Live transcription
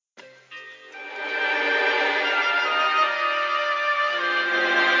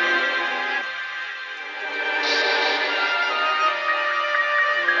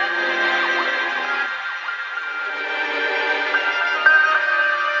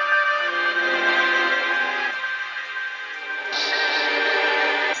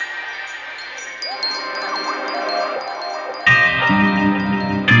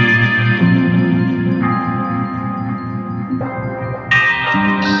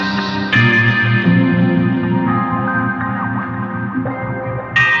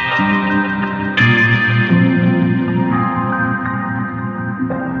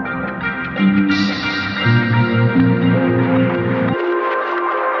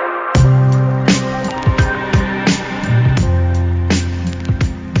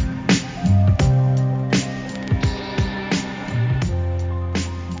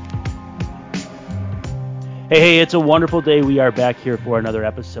Hey, it's a wonderful day. We are back here for another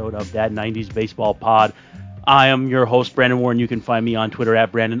episode of That 90s Baseball Pod. I am your host, Brandon Warren. You can find me on Twitter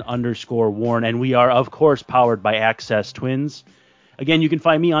at Brandon_Warren. And we are, of course, powered by Access Twins. Again, you can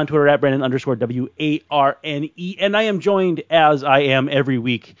find me on Twitter at Brandon_WARNE. And I am joined, as I am every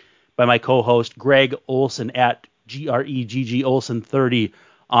week, by my co-host, Greg Olson at GREGG Olson 30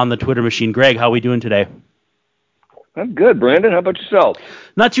 on the Twitter machine. Greg, how are we doing today? I'm good, Brandon. How about yourself?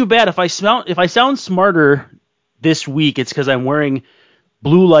 Not too bad. If I sound smarter this week, it's because I'm wearing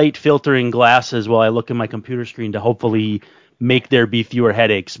blue light filtering glasses while I look at my computer screen to hopefully make there be fewer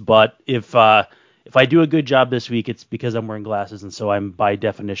headaches. But if I do a good job this week, it's because I'm wearing glasses, and so I'm by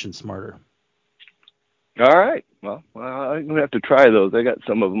definition smarter. All right. Well, I'm gonna have to try those. I got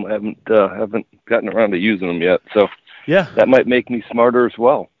some of them. I haven't gotten around to using them yet, so yeah, that might make me smarter as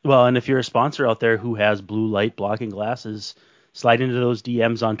well. Well, and if you're a sponsor out there who has blue light blocking glasses, slide into those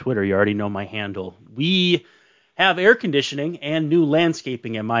DMs on Twitter. You already know my handle. We have air conditioning and new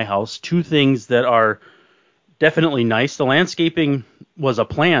landscaping at my house. Two things that are definitely nice. The landscaping was a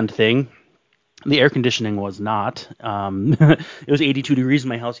planned thing. The air conditioning was not. It was 82 degrees in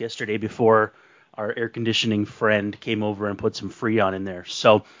my house yesterday before our air conditioning friend came over and put some Freon in there.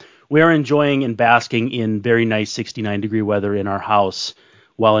 So we are enjoying and basking in very nice 69-degree weather in our house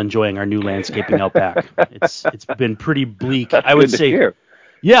while enjoying our new landscaping out back. It's been pretty bleak. That's I would good to say, hear.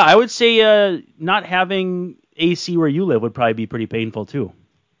 Yeah, I would say not having AC where you live would probably be pretty painful too.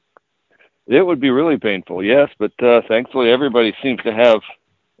 It would be really painful, yes, but thankfully everybody seems to have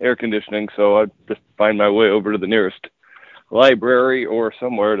air conditioning, so I just find my way over to the nearest library or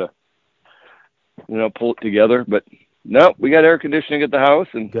somewhere to, pull it together. But no, we got air conditioning at the house,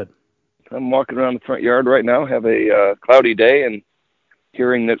 and good. I'm walking around the front yard right now, have a cloudy day, and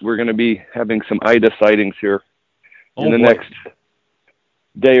hearing that we're going to be having some Ida sightings here in the next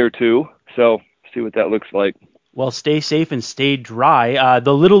day or two. So see what that looks like. Well, stay safe and stay dry.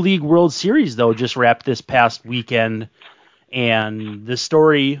 The Little League World Series, though, just wrapped this past weekend, and the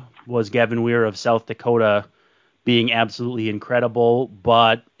story was Gavin Weir of South Dakota being absolutely incredible.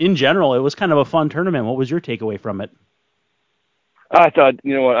 But in general, it was kind of a fun tournament. What was your takeaway from it? I thought,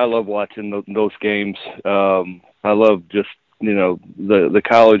 I love watching those games. I love just, the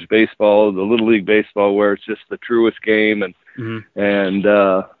college baseball, the Little League baseball, where it's just the truest game, and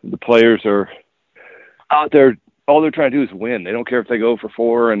the players are out there. All they're trying to do is win. They don't care if they go for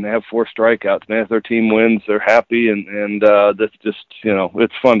 4 and have 4 strikeouts. Man, if their team wins, they're happy, and that's just,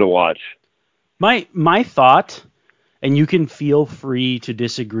 it's fun to watch. My thought, and you can feel free to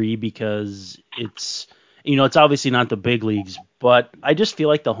disagree because it's obviously not the big leagues, but I just feel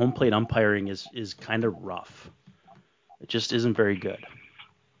like the home plate umpiring is kind of rough. It just isn't very good.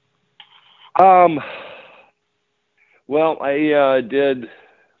 Well, I did.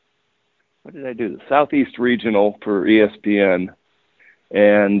 What did I do? The Southeast Regional for ESPN,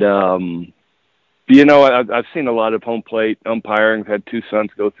 and I've seen a lot of home plate umpiring. I've had 2 sons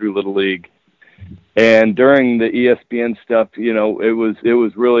go through Little League, and during the ESPN stuff, it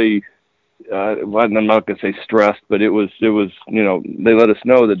was really. I'm not going to say stressed, but it was. They let us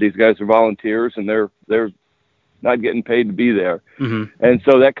know that these guys are volunteers and they're not getting paid to be there, and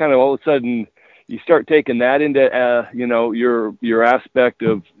so that kind of all of a sudden you start taking that into your aspect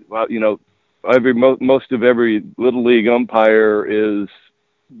of most of every Little League umpire is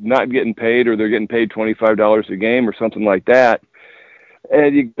not getting paid, or they're getting paid $25 a game or something like that.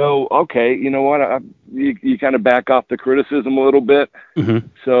 And you go, okay, you know what? You kind of back off the criticism a little bit.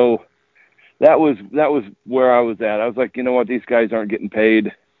 So that was where I was at. I was like, you know what? These guys aren't getting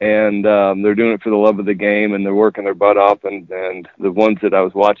paid, and they're doing it for the love of the game, and they're working their butt off. And the ones that I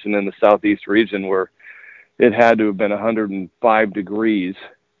was watching in the Southeast region it had to have been 105 degrees.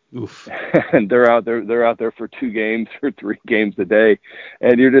 Oof. And they're out there for 2 games or 3 games a day,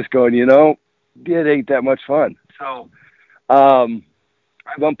 and you're just going, it ain't that much fun. So I've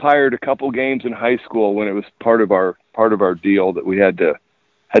umpired a couple games in high school when it was part of our deal that we had to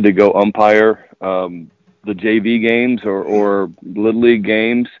go umpire the JV games or Little League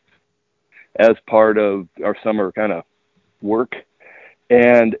games as part of our summer kind of work,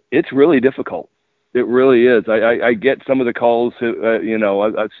 and it's really difficult. It really is. I get some of the calls.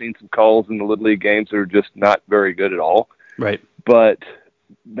 I've seen some calls in the Little League games that are just not very good at all. Right. But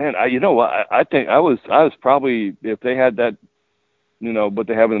man, I think I was probably, if they had that, what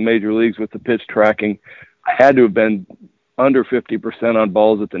they have in the major leagues with the pitch tracking, I had to have been under 50% on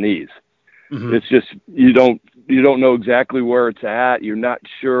balls at the knees. It's just you don't know exactly where it's at. You're not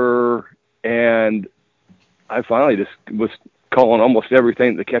sure, and I finally just was calling almost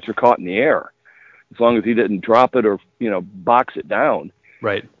everything the catcher caught in the air, as long as he didn't drop it or box it down.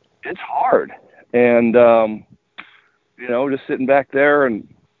 Right. It's hard. and just sitting back there, and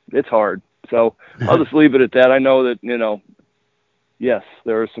it's hard. So I'll just leave it at that. I know that yes,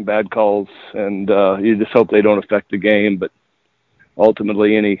 there are some bad calls, and you just hope they don't affect the game. But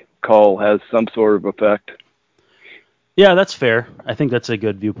ultimately, any call has some sort of effect. Yeah, that's fair. I think that's a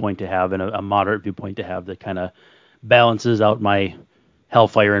good viewpoint to have, and a moderate viewpoint to have that kind of balances out my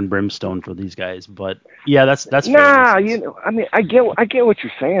hellfire and brimstone for these guys. But yeah, that's fair. Nah, I get what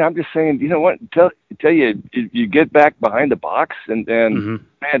you're saying. I'm just saying, you know what? Tell you get back behind the box, and Mm-hmm.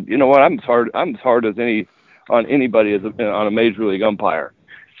 man, you know what? I'm as hard as any on anybody on a major league umpire.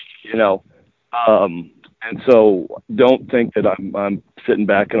 And so don't think that I'm sitting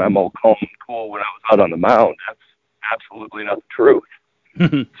back and I'm all calm and cool when I was out on the mound. That's absolutely not the truth.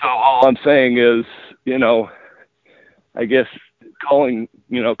 So all I'm saying is, I guess calling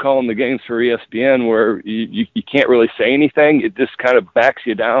the games for ESPN where you can't really say anything, it just kind of backs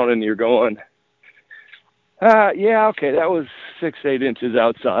you down and you're going, yeah, okay, that was 6-8 inches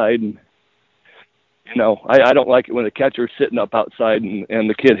outside. And, I don't like it when the catcher's sitting up outside and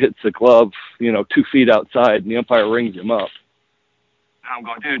the kid hits the glove, 2 feet outside and the umpire rings him up. And I'm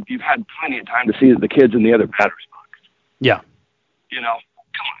going, dude, you've had plenty of time to see the kid's in the other batter's box. Yeah. Come on.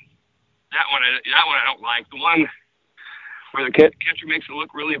 That one I don't like. The one where the catcher makes it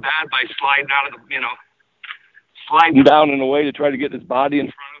look really bad by sliding out of sliding down in a way to try to get his body in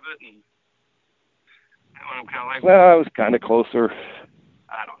front of it. And that one I'm kind of like, well, I was kind of closer.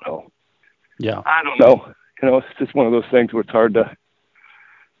 I don't know. Yeah. I don't know. It's just one of those things where it's hard to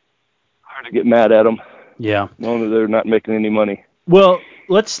get mad at them. Yeah. Knowing that they're not making any money. Well,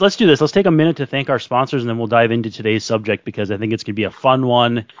 let's do this. Let's take a minute to thank our sponsors, and then we'll dive into today's subject because I think it's going to be a fun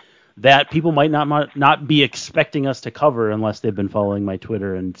one that people might not be expecting us to cover unless they've been following my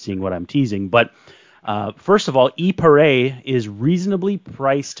Twitter and seeing what I'm teasing. But first of all, ePare is reasonably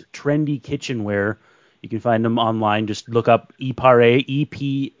priced, trendy kitchenware. You can find them online. Just look up ePare,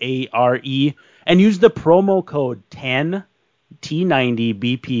 E-P-A-R-E, and use the promo code 10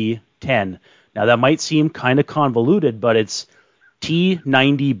 T90BP10. Now, that might seem kind of convoluted, but it's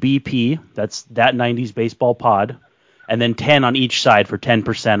T90BP, that's that 90s baseball pod, and then 10 on each side for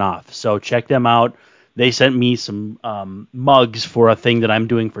 10% off. So check them out. They sent me some mugs for a thing that I'm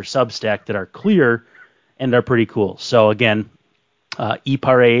doing for Substack that are clear and are pretty cool. So again,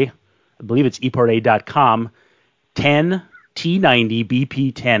 ePare, I believe it's epare.com, 10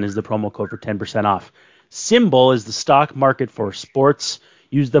 T90BP10 is the promo code for 10% off. Symbol is the stock market for sports.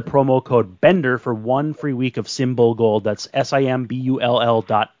 Use the promo code BENDER for 1 free week of Symbol Gold. That's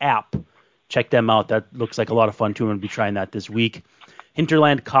SIMBULL.app. Check them out. That looks like a lot of fun, too. I'm going to be trying that this week.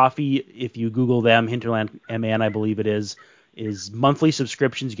 Hinterland Coffee, if you Google them, Hinterland MN, I believe it is monthly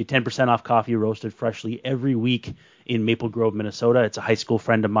subscriptions. You get 10% off coffee roasted freshly every week in Maple Grove, Minnesota. It's a high school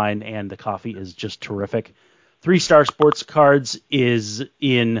friend of mine, and the coffee is just terrific. 3-Star Sports Cards is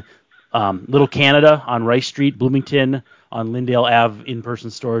in Little Canada on Rice Street, Bloomington, on Lyndale Ave,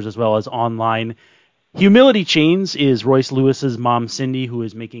 in-person stores as well as online. Humility Chains is Royce Lewis's mom, Cindy, who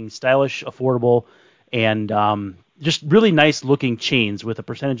is making stylish, affordable, and just really nice-looking chains with a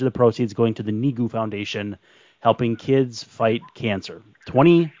percentage of the proceeds going to the Nigu Foundation, helping kids fight cancer.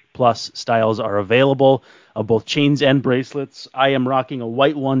 20-plus styles are available of both chains and bracelets. I am rocking a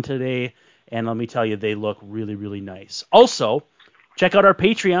white one today, and let me tell you, they look really, really nice. Also, check out our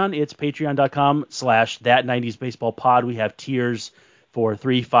Patreon. It's patreon.com/that90sbaseballpod. We have tiers for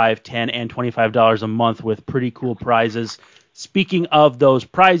 $3, $5, $10, and $25 a month with pretty cool prizes. Speaking of those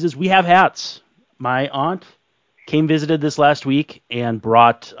prizes, we have hats. My aunt visited this last week and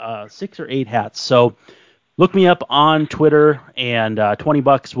brought 6 or 8 hats. So look me up on Twitter, and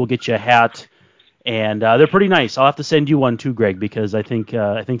 $20 will get you a hat. And they're pretty nice. I'll have to send you one too, Greg, because I think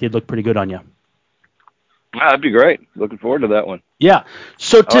they'd look pretty good on you. That'd be great. Looking forward to that one. Yeah.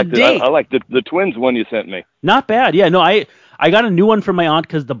 So today, I like the Twins one you sent me. Not bad. Yeah. No, I got a new one from my aunt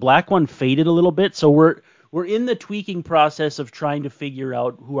because the black one faded a little bit. So we're in the tweaking process of trying to figure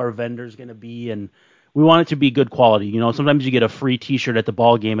out who our vendor's going to be, and we want it to be good quality. Sometimes you get a free T-shirt at the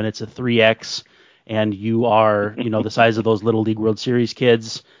ball game and it's a 3X, and you are the size of those Little League World Series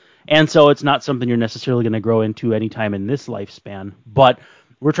kids, and so it's not something you're necessarily going to grow into anytime in this lifespan, but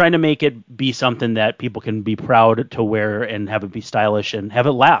we're trying to make it be something that people can be proud to wear and have it be stylish and have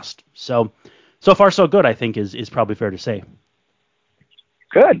it last. So far so good, I think is probably fair to say.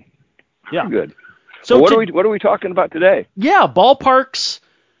 Good. Yeah. Good. So what are we talking about today? Yeah, ballparks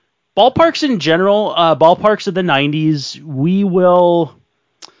in general, ballparks of the 90s. We will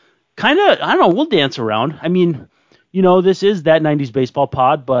kind of, I don't know, we'll dance around. I mean, this is that 90s baseball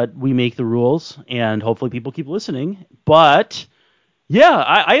pod, but we make the rules and hopefully people keep listening. But yeah,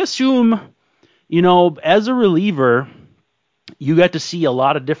 I assume, As a reliever, you got to see a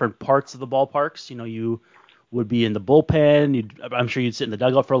lot of different parts of the ballparks. You would be in the bullpen. I'm sure you'd sit in the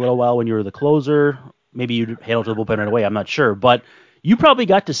dugout for a little while when you were the closer. Maybe you'd handle to the bullpen right away. I'm not sure. But you probably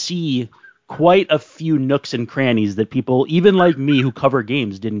got to see quite a few nooks and crannies that people, even like me who cover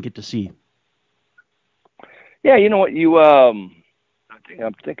games, didn't get to see. Yeah, you know what?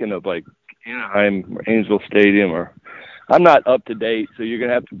 I'm thinking of like Anaheim or Angel Stadium, or I'm not up to date, so you're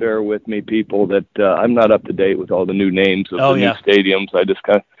gonna have to bear with me, people. That I'm not up to date with all the new names of the new stadiums.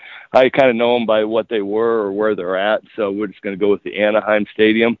 I kind of know them by what they were or where they're at. So we're just gonna go with the Anaheim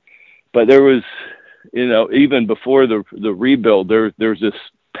Stadium. But there was, even before the rebuild, there's this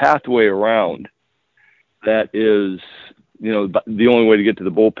pathway around that is, the only way to get to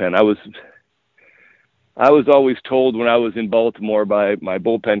the bullpen. I was always told when I was in Baltimore by my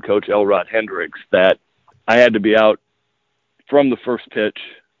bullpen coach, Elrod Hendricks, that I had to be out from the first pitch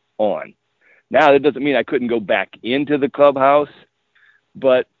on. Now, that doesn't mean I couldn't go back into the clubhouse,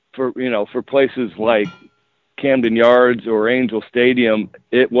 but for places like Camden Yards or Angel Stadium,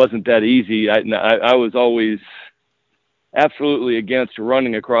 it wasn't that easy. I was always absolutely against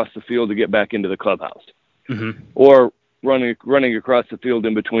running across the field to get back into the clubhouse, or running across the field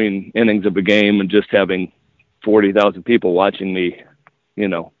in between innings of a game and just having 40,000 people watching me,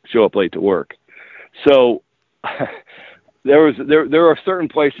 show up late to work. So there are certain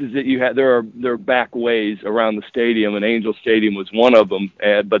places that there are back ways around the stadium, and Angel Stadium was one of them.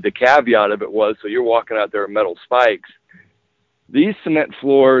 But the caveat of it was, so you're walking out there with metal spikes. These cement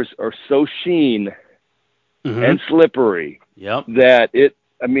floors are so sheen and slippery that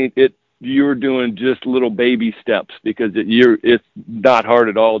you're doing just little baby steps, because it's not hard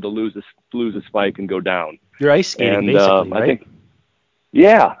at all to lose a spike and go down. You're ice skating, basically, right? I think,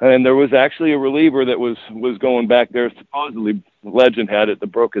 yeah, and there was actually a reliever that was going back there. Supposedly, legend had it, that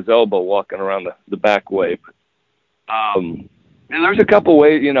broke his elbow walking around the back way. And there's a couple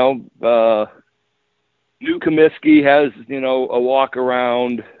ways, New Comiskey has, a walk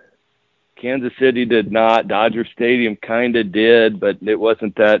around. Kansas City did not. Dodger Stadium kind of did, but it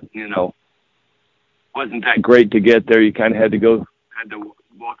wasn't that, wasn't that great to get there. You kind of had to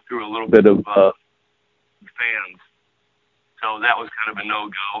walk through a little bit of fans. So that was kind of a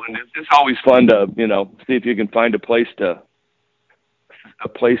no-go. And it's always fun to, see if you can find a place to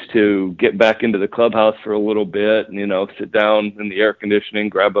get back into the clubhouse for a little bit and, sit down in the air conditioning,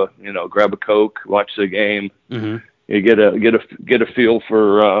 grab a Coke, watch the game. You get a feel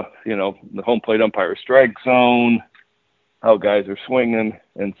for, the home plate umpire strike zone, how guys are swinging.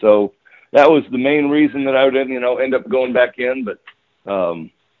 And so that was the main reason that I would, end up going back in. But,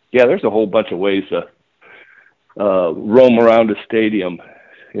 there's a whole bunch of ways to roam around a stadium.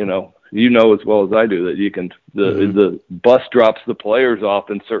 As well as I do that you can, the bus drops the players off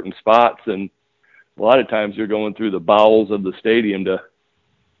in certain spots, and a lot of times you're going through the bowels of the stadium to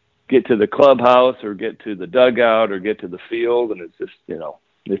get to the clubhouse or get to the dugout or get to the field. And it's just,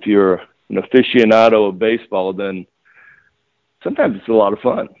 if you're an aficionado of baseball, then sometimes it's a lot of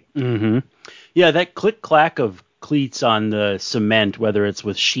fun. Yeah, that click-clack of cleats on the cement, whether it's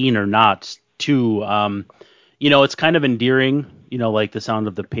with sheen or not, too, it's kind of endearing, like the sound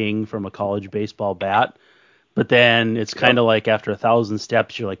of the ping from a college baseball bat. But then it's kind of like after 1,000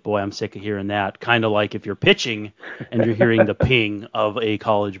 steps, you're like, boy, I'm sick of hearing that. Kind of like if you're pitching and you're hearing the ping of a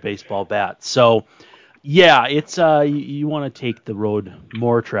college baseball bat. So, yeah, it's you want to take the road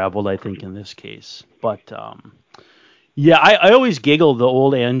more traveled, I think, in this case. But, I always giggle. The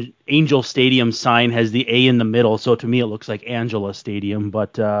old Angel Stadium sign has the A in the middle, so to me it looks like Angela Stadium.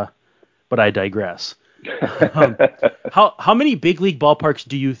 But I digress. How many big league ballparks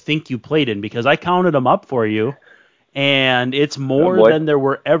do you think you played in? Because I counted them up for you, and it's more than there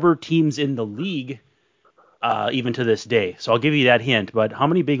were ever teams in the league, even to this day. So I'll give you that hint. But how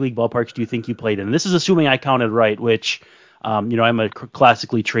many big league ballparks do you think you played in? And this is assuming I counted right, which, I'm a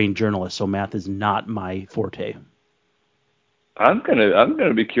classically trained journalist, so math is not my forte. I'm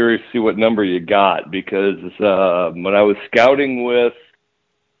gonna be curious to see what number you got, because when I was scouting when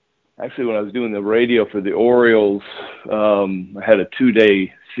I was doing the radio for the Orioles, I had a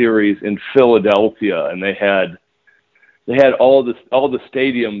 2-day series in Philadelphia, and they had all the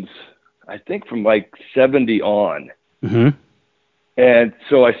stadiums, I think from like 70 on. And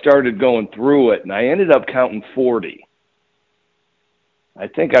so I started going through it, and I ended up counting 40. I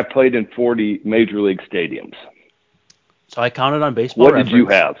think I played in 40 major league stadiums. So I counted on Baseball Reference. What did you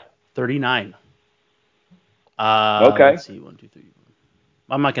have? 39. Okay. Let's see, 1, 2, 3.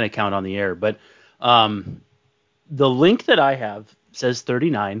 I'm not going to count on the air, but the link that I have says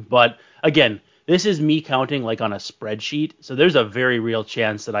 39. But again, this is me counting like on a spreadsheet. So there's a very real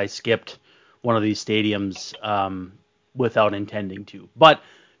chance that I skipped one of these stadiums without intending to. But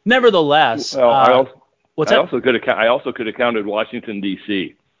nevertheless, Well, what's I that? also could have counted Washington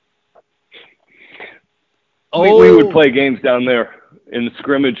D.C. Oh, We would play games down there in the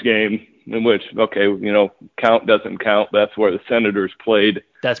scrimmage game, in which count doesn't count. That's where the Senators played.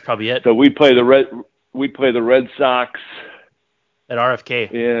 that's probably it. So we'd play the Red Sox At RFK.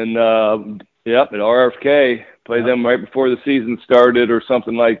 at RFK. Play them right before the season started or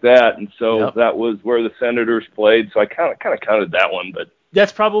something like that. And so that was where the Senators played. So I kind of counted that one, but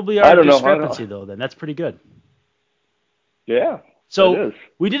That's probably our discrepancy, though. Then that's pretty good. Yeah. So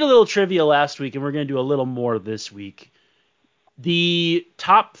we did a little trivia last week, and we're going to do a little more this week. The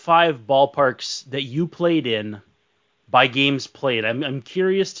top 5 ballparks that you played in by games played. I'm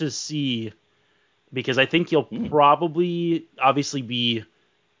curious to see, because I think you'll probably obviously be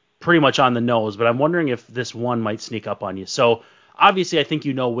pretty much on the nose, but I'm wondering if this one might sneak up on you. So obviously I think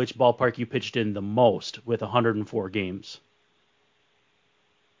you know which ballpark you pitched in the most with 104 games.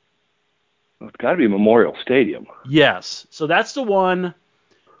 It's got to be Memorial Stadium. Yes. So that's the one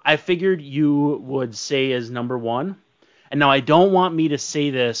I figured you would say is number 1. And now I don't want me to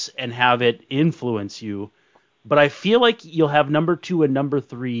say this and have it influence you, but I feel like you'll have number 2 and number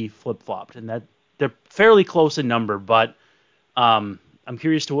 3 flip-flopped, and that they're fairly close in number, but I'm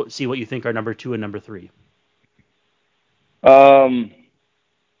curious to see what you think are number 2 and number 3. I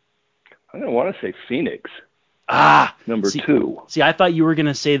don't want to say Phoenix. Number 2. See, I thought you were going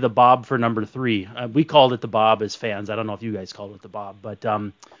to say the Bob for number 3. We called it the Bob as fans. I don't know if you guys called it the Bob, but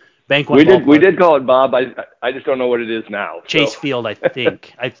Bank One Ballpark. We did call it Bob. I just don't know what it is now. Chase Field, I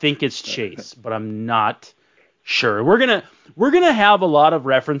think. I think it's Chase, but I'm not sure. We're gonna have a lot of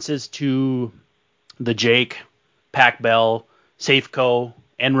references to the Jake, Pac Bell, Safeco,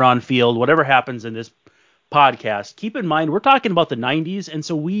 Enron Field, whatever happens in this podcast. Keep in mind, we're talking about the 90s, and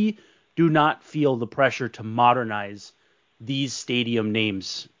so we do not feel the pressure to modernize these stadium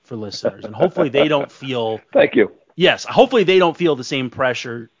names for listeners. And hopefully they don't feel... Thank you. Yes, hopefully they don't feel the same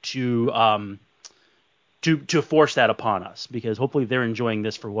pressure to force that upon us, because hopefully they're enjoying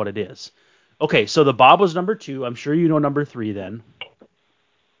this for what it is. Okay, so the Bob was number 2. I'm sure you know number 3 then.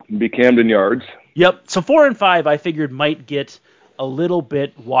 Be Camden Yards. Yep. So 4 and 5 I figured might get a little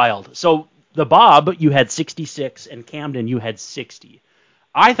bit wild. So the Bob, you had 66, and Camden, you had 60.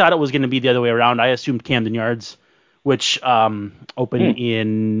 I thought it was going to be the other way around. I assumed Camden Yards, which opened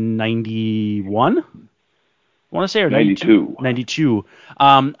in 91, I want to say, or 92. 92.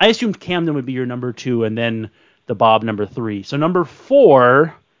 I assumed Camden would be your number 2, and then the Bob number 3. So number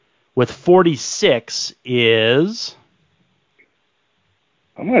 4 with 46 is...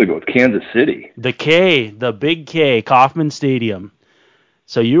 I'm going to go with Kansas City. The K, the big K, Kauffman Stadium.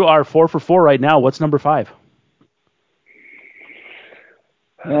 So you are 4 for 4 right now. What's number 5?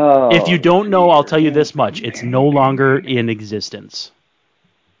 If you don't know, I'll tell you this much. It's no longer in existence.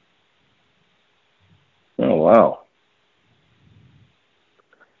 Oh, wow.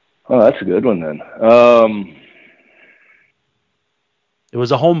 Oh, that's a good one then. It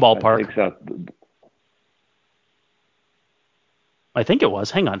was a home ballpark. I think it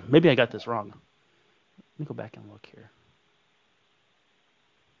was. Hang on. Maybe I got this wrong. Let me go back and look here.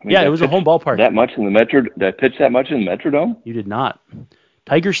 It was a home ballpark. That much in the Metro? Did I pitch that much in the Metrodome? You did not.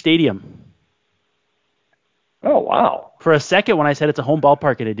 Tiger Stadium. Oh, wow. For a second, when I said it's a home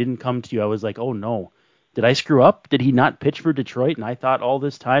ballpark and it didn't come to you, I was like, oh, no. Did I screw up? Did he not pitch for Detroit? And I thought all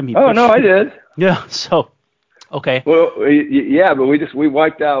this time he pitched. Oh, no, I did. Yeah, so, okay. Well, yeah, but we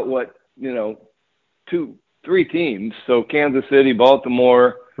wiped out, 3 teams. So Kansas City,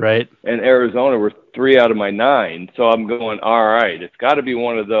 Baltimore, right, and Arizona were 3 out of my 9. So I'm going, all right, it's got to be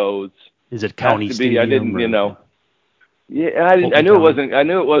one of those. Is it County Stadium? I didn't, Yeah, I knew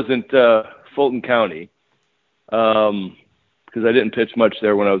it wasn't Fulton County, because I didn't pitch much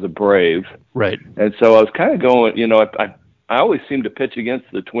there when I was a Brave. Right. And so I was kind of going, I always seemed to pitch against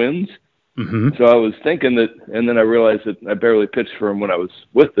the Twins. Mm-hmm. So I was thinking that, and then I realized that I barely pitched for them when I was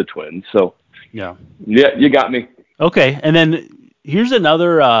with the Twins. So yeah, you got me. Okay, and then here's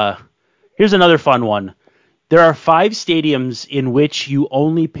another fun one. There are 5 stadiums in which you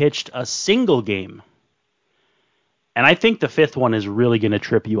only pitched a single game. And I think the 5th one is really going to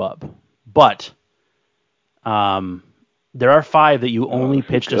trip you up. But there are 5 that you only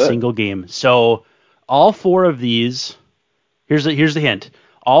pitched a single game. So all 4 of these, here's the hint.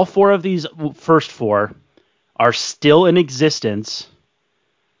 All 4 of these first 4 are still in existence,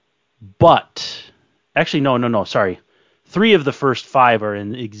 but actually, no, sorry. 3 of the first 5 are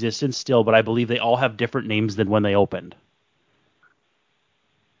in existence still, but I believe they all have different names than when they opened.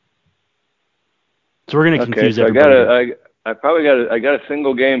 So we're going to confuse everybody. I probably got a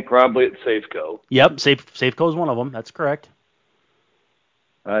single game probably at Safeco. Yep, Safeco is one of them. That's correct.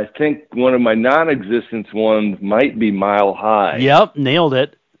 I think one of my non-existence ones might be Mile High. Yep, nailed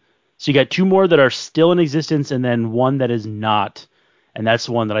it. So you got two more that are still in existence, and then one that is not, and that's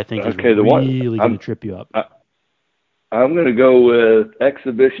the one that I think is really going to trip you up. I'm going to go with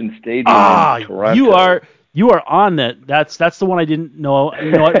Exhibition Stadium in Toronto. You are on that. That's the one I didn't know.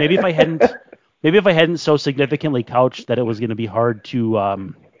 You know what? Maybe if I hadn't so significantly couched that it was going to be hard to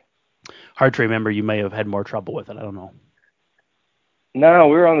remember, you may have had more trouble with it. I don't know. No,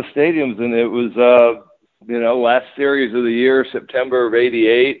 we were on the stadiums, and it was last series of the year, September of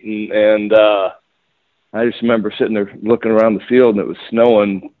 '88, and I just remember sitting there looking around the field, and it was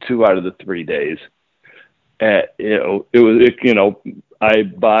snowing 2 out of the 3 days. By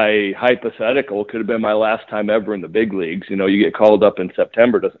hypothetical, it could have been my last time ever in the big leagues. You get called up in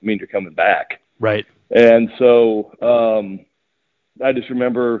September doesn't mean you're coming back. Right. And so I just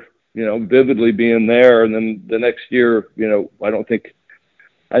remember, vividly being there. And then the next year,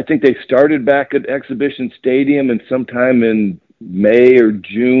 I think they started back at Exhibition Stadium, and sometime in May or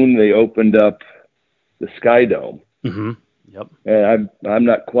June they opened up the Sky Dome. Mm-hmm. Yep. And I'm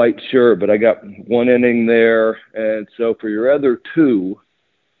not quite sure, but I got one inning there. And so for your other two,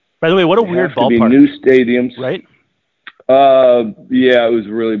 by the way, what a weird ballpark. Be new stadiums, right? Yeah, it was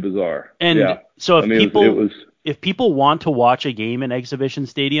really bizarre. And yeah. So if people want to watch a game in Exhibition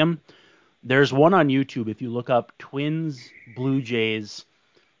Stadium, there's one on YouTube. If you look up Twins Blue Jays,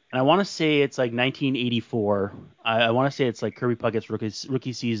 and I want to say it's like 1984. I want to say it's like Kirby Puckett's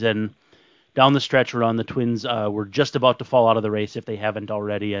rookie season. Down the stretch run, the Twins were just about to fall out of the race if they haven't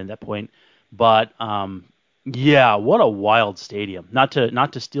already at that point. But yeah, what a wild stadium. Not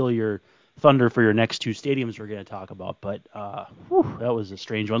to steal your thunder for your next two stadiums we're going to talk about, but that was a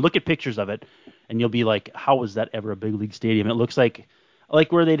strange one. Look at pictures of it, and you'll be like, how was that ever a big league stadium? It looks like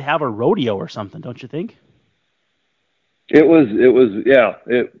where they'd have a rodeo or something, don't you think? It was, yeah.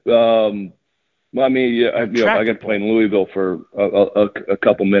 Well, I mean, yeah, I got to play in Louisville for a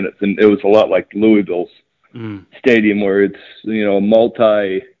couple minutes, and it was a lot like Louisville's stadium, where it's a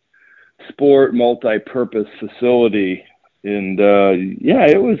multi-sport, multi-purpose facility, and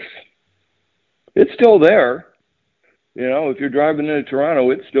it's still there. If you're driving into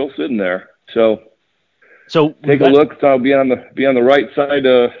Toronto, it's still sitting there. So take a look. So I'll be on the right side.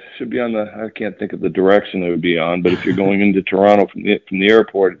 Should be on the. I can't think of the direction it would be on, but if you're going into Toronto from the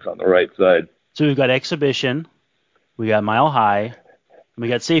airport, it's on the right side. So we've got Exhibition, we got Mile High, and we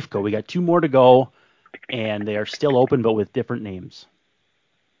got Safeco. We got two more to go, and they are still open, but with different names.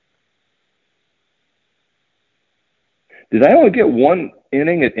 Did I only get one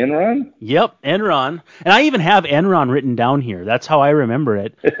inning at Enron? Yep, Enron, and I even have Enron written down here. That's how I remember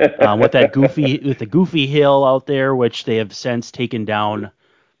it. With the goofy hill out there, which they have since taken down.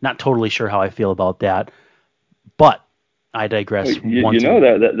 Not totally sure how I feel about that, but I digress.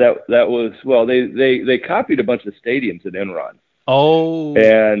 That was they copied a bunch of stadiums at Enron. Oh,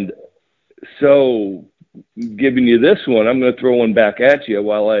 and so giving you this one, I'm going to throw one back at you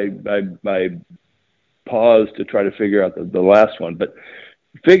while I pause to try to figure out the last one. But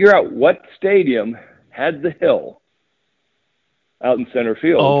figure out what stadium had the hill out in center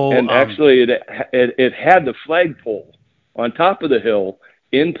field, and actually it had the flagpole on top of the hill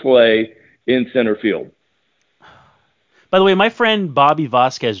in play in center field. By the way, my friend Bobby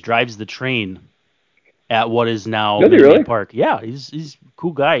Vasquez drives the train at what is now Really? Park. Yeah, he's a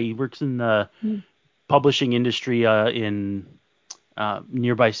cool guy. He works in the publishing industry in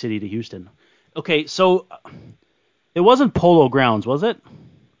nearby city to Houston. Okay, so it wasn't Polo Grounds, was it?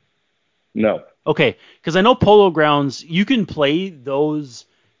 No. Okay, because I know Polo Grounds, you can play those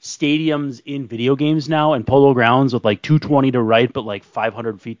stadiums in video games now, and Polo Grounds with like 220 to right, but like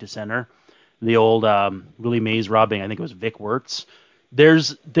 500 feet to center. The old Willie Mays robbing, I think it was Vic Wirtz.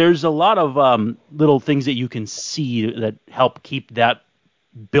 There's a lot of little things that you can see that help keep that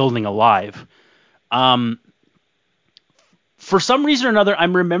building alive. For some reason or another,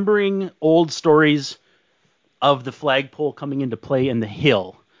 I'm remembering old stories of the flagpole coming into play in the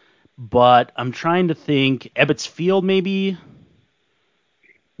hill, but I'm trying to think. Ebbets Field, maybe.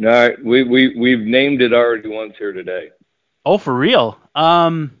 No, we've named it already once here today. Oh, for real?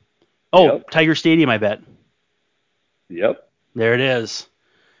 Yep. Tiger Stadium, I bet. Yep. There it is.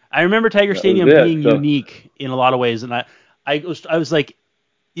 I remember Tiger Stadium being unique in a lot of ways, and I was like,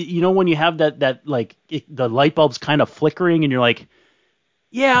 when you have that like the light bulb's kind of flickering, and you're like,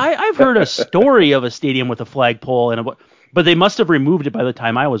 yeah, I've heard a story of a stadium with a flagpole, but they must have removed it by the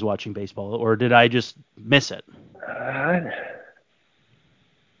time I was watching baseball, or did I just miss it?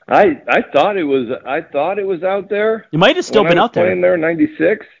 I thought it was out there It might have still when I been was out there. playing there in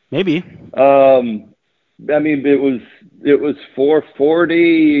 '96. Maybe. I mean, it was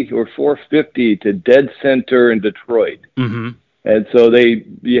 440 or 450 to dead center in Detroit, Mm-hmm. and so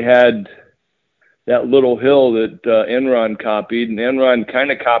you had that little hill that Enron copied, and Enron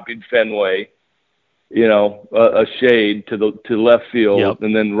kind of copied Fenway, a shade to left field, Yep.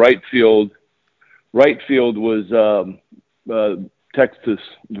 and then right field was Texas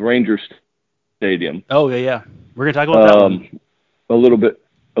Rangers Stadium. Oh yeah. We're gonna talk about that one. A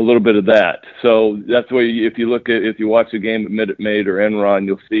little bit of that. So that's the way if you watch the game at Minute Maid or Enron,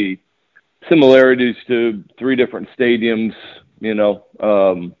 you'll see similarities to three different stadiums. In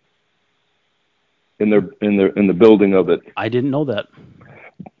the building of it. I didn't know that.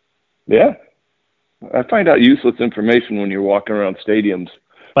 Yeah, I find out useless information when you're walking around stadiums.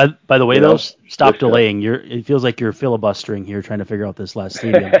 By the way, You though, know, stop just delaying. It feels like you're filibustering here, trying to figure out this last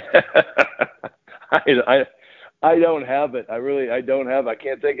stadium. I don't have it. I don't have. I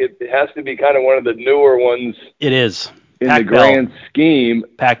can't think. It has to be kind of one of the newer ones. It is in Pac the Bell. grand scheme.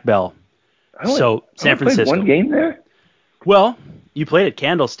 Pac Bell. So San Francisco. Played one game there. Well, you played at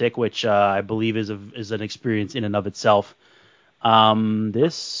Candlestick, which I believe is an experience in and of itself.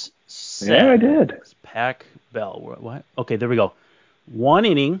 This Yeah, I did. Pac Bell. What? Okay, there we go. 1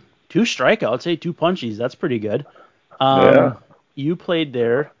 inning, 2 strikeouts, 2 punchies. That's pretty good. Yeah. You played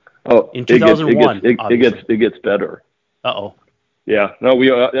there Oh, in 2001. It gets better. Uh-oh. Yeah. No,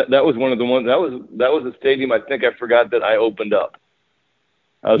 that was one of the ones. That was a stadium I think I forgot that I opened up.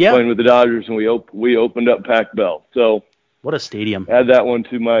 I was playing with the Dodgers, and we opened up Pac Bell. So what a stadium! Add that one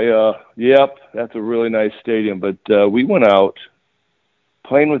to my. Yep, that's a really nice stadium. But we went out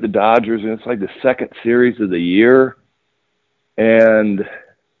playing with the Dodgers, and it's like the second series of the year. And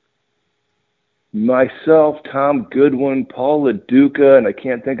myself, Tom Goodwin, Paul LaDuca, and I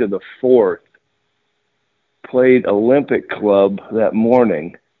can't think of the fourth, played Olympic Club that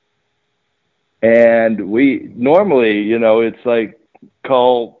morning. And we normally, it's like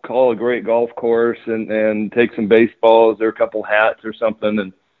call a great golf course and take some baseballs or a couple hats or something,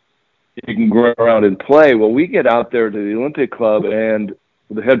 and you can go around and play. Well, we get out there to the Olympic Club, and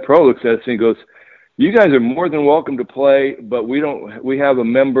the head pro looks at us and he goes, "You guys are more than welcome to play, but we have a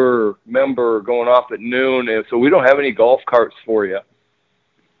member going off at noon, and so we don't have any golf carts for you,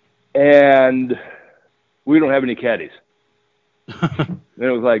 and we don't have any caddies." And it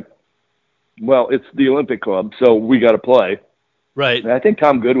was like, well, it's the Olympic Club, so we got to play. Right. And I think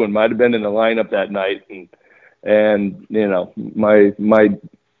Tom Goodwin might have been in the lineup that night, and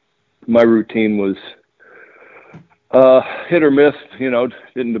my routine was hit or miss.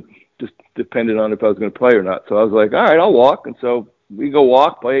 Didn't just depended on if I was going to play or not. So I was like, all right, I'll walk. And so we go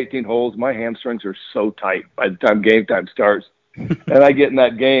walk, play 18 holes. My hamstrings are so tight by the time game time starts. And I get in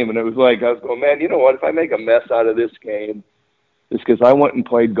that game, and it was like, I was going, man, you know what? If I make a mess out of this game, it's because I went and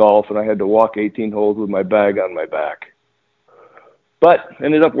played golf, and I had to walk 18 holes with my bag on my back. But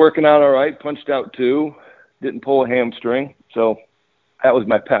ended up working out all right, punched out 2, didn't pull a hamstring. So that was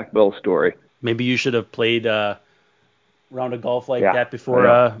my Pac Bell story. Maybe you should have played round of golf like that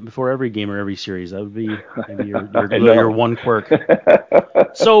before every game or every series. That would be maybe your one quirk.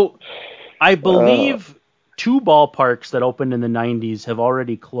 So I believe 2 ballparks that opened in the 90s have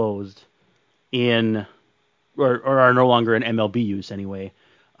already closed or are no longer in MLB use anyway.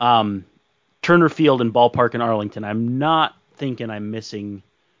 Turner Field and Ballpark in Arlington. I'm not thinking I'm missing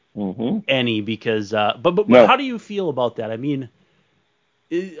any because but no. How do you feel about that? I mean,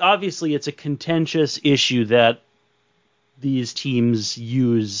 obviously it's a contentious issue that these teams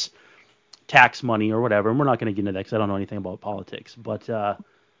use tax money or whatever, and we're not going to get into that because I don't know anything about politics. But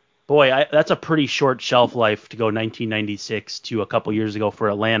boy, that's a pretty short shelf life to go 1996 to a couple years ago for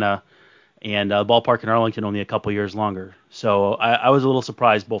Atlanta, and Ballpark in Arlington only a couple years longer. So I was a little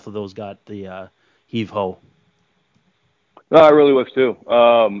surprised both of those got the heave-ho. No, I really was too.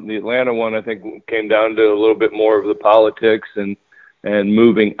 The Atlanta one, I think, came down to a little bit more of the politics and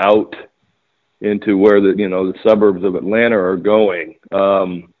moving out into where the suburbs of Atlanta are going.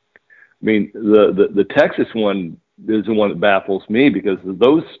 I mean, the Texas one is the one that baffles me because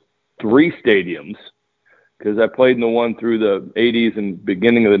those 3 stadiums, because I played in the one through the 80s and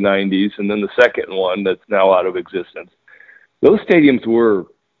beginning of the 90s, and then the second one that's now out of existence. Those stadiums were,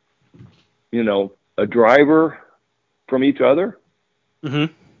 a driver from each other.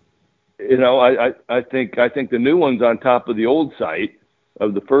 Mm-hmm. I think the new one's on top of the old site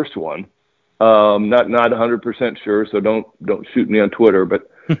of the first one. Not 100% sure, so don't shoot me on Twitter.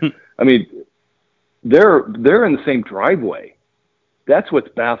 But I mean, they're in the same driveway. That's what's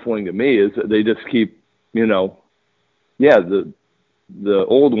baffling to me is that they just keep, the the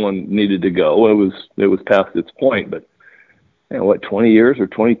old one needed to go. It was past its point, but 20 years or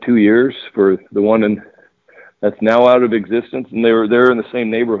 22 years for the one that's now out of existence, and they're in the same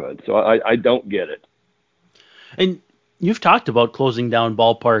neighborhood. So I don't get it. And you've talked about closing down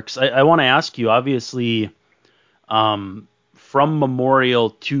ballparks. I want to ask you, obviously, from Memorial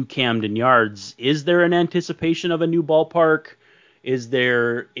to Camden Yards, is there an anticipation of a new ballpark? Is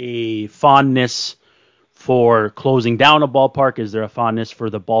there a fondness for closing down a ballpark? Is there a fondness for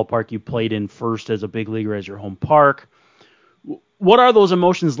the ballpark you played in first as a big leaguer as your home park? What are those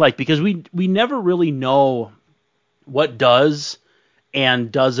emotions like? Because we never really know what does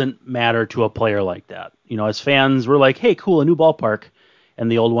and doesn't matter to a player like that. As fans, we're like, hey, cool, a new ballpark.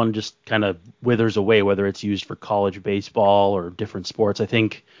 And the old one just kind of withers away, whether it's used for college baseball or different sports. I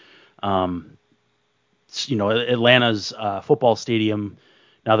think, Atlanta's football stadium,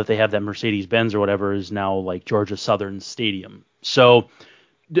 now that they have that Mercedes-Benz or whatever, is now like Georgia Southern Stadium. So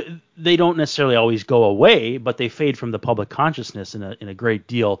they don't necessarily always go away, but they fade from the public consciousness in a great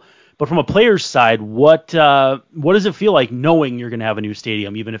deal. But from a player's side, what does it feel like knowing you're going to have a new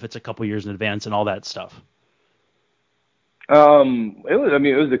stadium, even if it's a couple years in advance and all that stuff?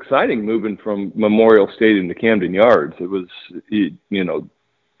 It was exciting moving from Memorial Stadium to Camden Yards. It was,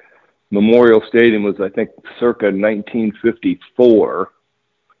 Memorial Stadium was, I think, circa 1954-ish.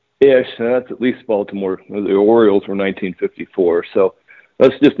 That's at least Baltimore. The Orioles were 1954. So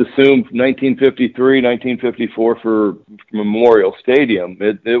let's just assume 1953, 1954 for Memorial Stadium.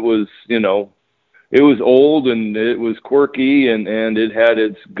 It was, it was old and it was quirky and it had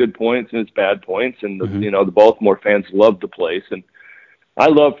its good points and its bad points. And, the Baltimore fans loved the place. And I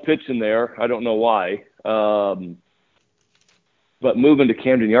loved pitching there. I don't know why. But moving to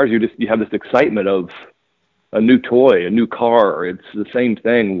Camden Yards, you have this excitement of a new toy, a new car. It's the same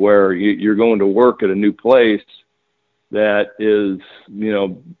thing where you're going to work at a new place that is,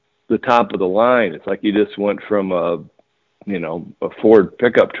 the top of the line. It's like you just went from a Ford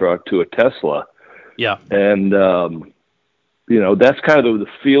pickup truck to a Tesla. Yeah. And, that's kind of the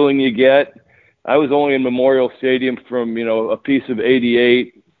feeling you get. I was only in Memorial Stadium from, a piece of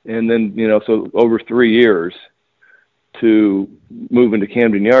 88 and then, so over 3 years to move into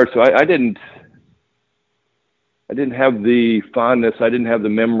Camden Yards. So I didn't have the fondness. I didn't have the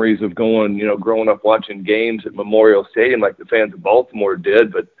memories of going, growing up watching games at Memorial Stadium like the fans of Baltimore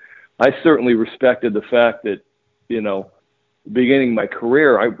did. But I certainly respected the fact that, beginning my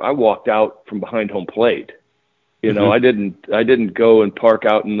career, I walked out from behind home plate. I didn't go and park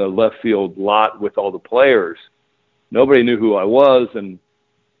out in the left field lot with all the players. Nobody knew who I was, and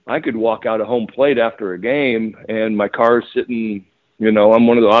I could walk out of home plate after a game, and my car's sitting. I'm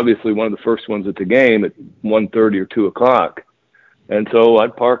obviously one of the first ones at the game at 1:30 or 2 o'clock, and so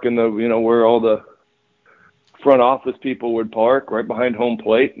I'd park in the where all the front office people would park, right behind home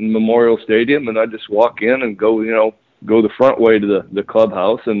plate in Memorial Stadium, and I'd just walk in and go the front way to the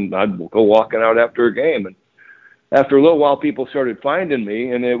clubhouse, and I'd go walking out after a game. And after a little while, people started finding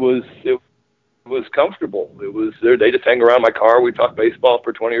me, and it was comfortable. It was there. They just hang around my car. We'd talk baseball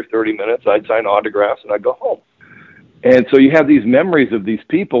for 20 or 30 minutes. I'd sign autographs, and I'd go home. And so you have these memories of these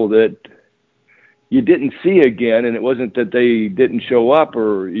people that you didn't see again, and it wasn't that they didn't show up,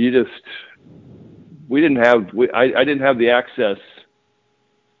 or I didn't have the access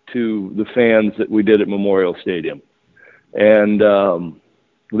to the fans that we did at Memorial Stadium. And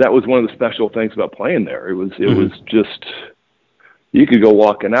that was one of the special things about playing there. It was just, you could go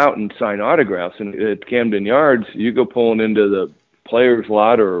walking out and sign autographs, and at Camden Yards, you go pulling into the players'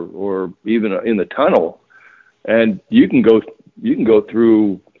 lot or even in the tunnel, and you can go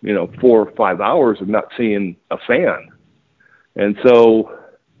through 4 or 5 hours of not seeing a fan. And so,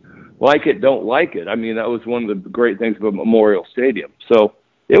 like it, don't like it. I mean, that was one of the great things about Memorial Stadium. So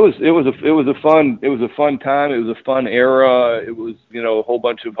it was a fun time. It was a fun era. It was a whole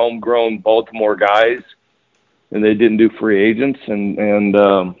bunch of homegrown Baltimore guys, and they didn't do free agents, and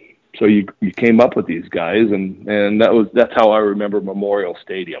so you came up with these guys, and that's how I remember Memorial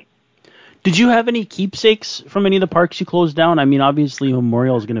Stadium. Did you have any keepsakes from any of the parks you closed down? I mean, obviously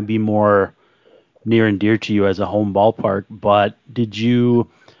Memorial is going to be more near and dear to you as a home ballpark, but did you,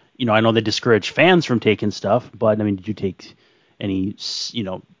 I know they discourage fans from taking stuff, but I mean, did you take any,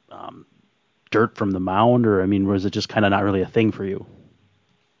 dirt from the mound, or, I mean, was it just kind of not really a thing for you?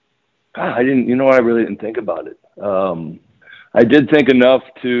 I didn't, I really didn't think about it. I did think enough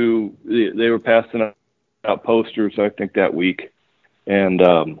they were passing out posters, I think, that week. And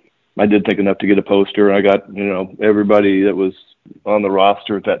I did think enough to get a poster. I got, everybody that was on the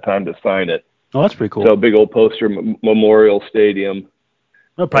roster at that time to sign it. Oh, that's pretty cool. So a big old poster, Memorial Stadium.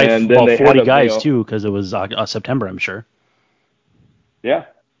 Well, probably about 40 guys, too, because it was September, I'm sure. Yeah,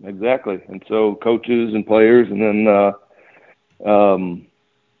 exactly. And so coaches and players, and then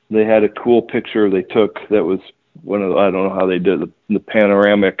they had a cool picture they took that was one of I don't know how they did the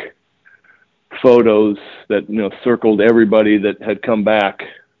panoramic photos that circled everybody that had come back,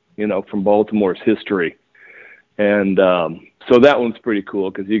 from Baltimore's history. And so that one's pretty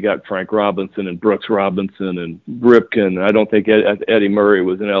cool because you got Frank Robinson and Brooks Robinson and Ripken. I don't think Eddie Murray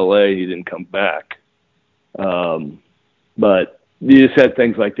was in L.A. He didn't come back. But you just had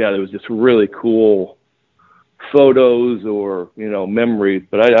things like that. It was just really cool photos or, memories.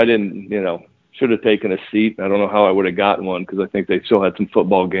 But I didn't, should have taken a seat. I don't know how I would have gotten one because I think they still had some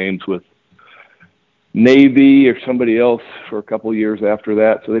football games with Navy or somebody else for a couple of years after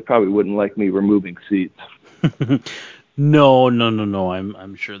that. So they probably wouldn't like me removing seats. No.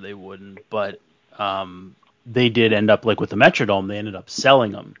 I'm sure they wouldn't. But they did end up, like with the Metrodome, they ended up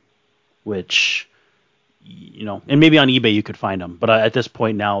selling them, which, and maybe on eBay you could find them. But at this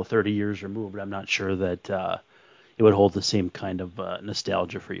point now, 30 years removed, I'm not sure that it would hold the same kind of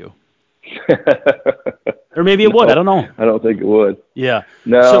nostalgia for you. Or maybe it would. I don't know. I don't think it would. Yeah.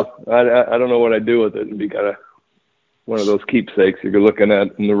 No, so, I don't know what I'd do with it. It'd be kind of one of those keepsakes you're looking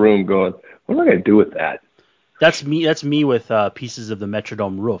at in the room going, what am I going to do with that? That's me with pieces of the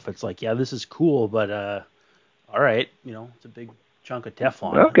Metrodome roof. It's like, yeah, this is cool, but all right, it's a big chunk of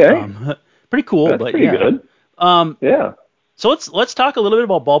Teflon. Okay. Pretty cool, That's but pretty yeah. Good. Yeah. So let's talk a little bit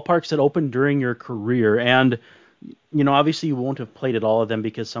about ballparks that opened during your career, and obviously you won't have played at all of them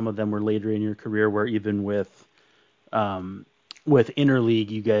because some of them were later in your career, where even with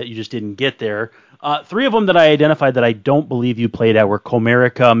interleague you just didn't get there. 3 of them that I identified that I don't believe you played at were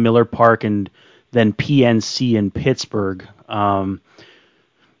Comerica, Miller Park, and then PNC in Pittsburgh.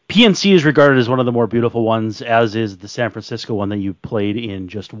 PNC is regarded as one of the more beautiful ones, as is the San Francisco one that you played in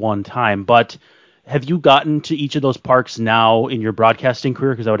just one time. But have you gotten to each of those parks now in your broadcasting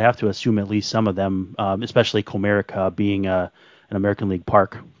career? Because I would have to assume at least some of them, especially Comerica being an American League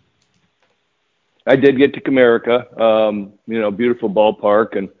park. I did get to Comerica, beautiful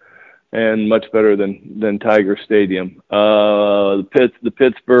ballpark and much better than Tiger Stadium. The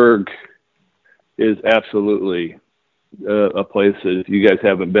Pittsburgh is absolutely a place that if you guys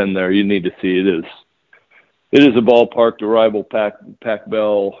haven't been there, you need to see. It is a ballpark to rival Pac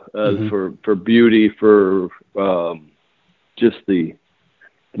Bell for beauty, for just the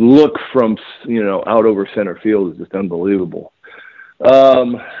look from out over center field is just unbelievable.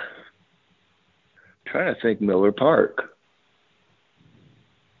 Trying to think Miller Park.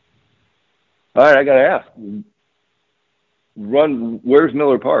 All right, I got to ask. Where's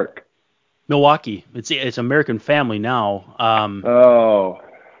Miller Park? Milwaukee. It's American Family now.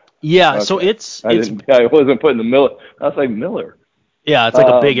 Yeah, okay. So it's I wasn't putting the Miller. I was like Miller. Yeah, it's like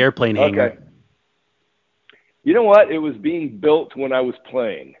a big airplane hangar. Okay. You know what? It was being built when I was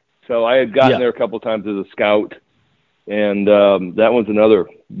playing, so I had gotten there a couple times as a scout, and that one's another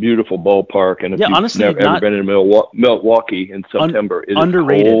beautiful ballpark. And if you've honestly, ever been in Milwaukee in September, it is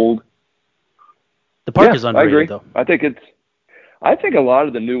underrated. Cold. The park is underrated, I agree. though. I think a lot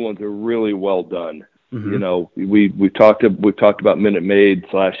of the new ones are really well done. Mm-hmm. We've talked about Minute Maid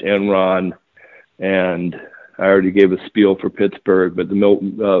 / Enron, and I already gave a spiel for Pittsburgh, but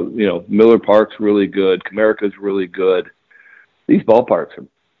the Miller Park's really good. Comerica's really good. These ballparks are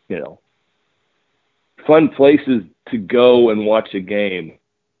fun places to go and watch a game.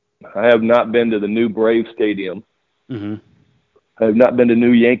 I have not been to the new Brave Stadium. Mm-hmm. I have not been to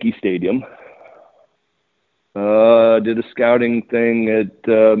new Yankee Stadium. Did a scouting thing at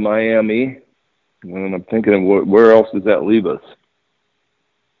Miami, and I'm thinking of where else does that leave us?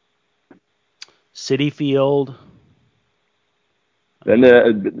 Citi Field.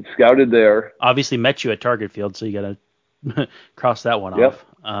 Then scouted there. Obviously met you at Target Field, so you got to cross that one off.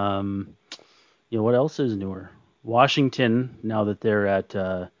 What else is newer? Washington, now that they're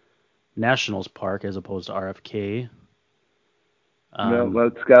at Nationals Park as opposed to RFK.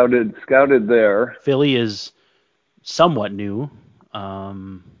 No, scouted there. Philly is somewhat new.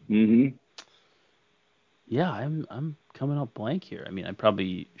 Yeah, I'm coming up blank here. I mean, I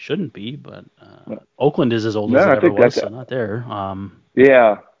probably shouldn't be, but Oakland is as old as it ever was, so not there.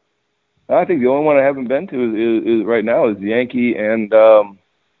 Yeah, I think the only one I haven't been to is right now is Yankee and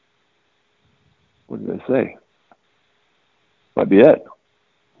what did I say? Might be it.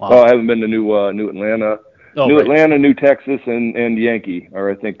 Wow. Oh, I haven't been to New Atlanta. Atlanta, New Texas, and Yankee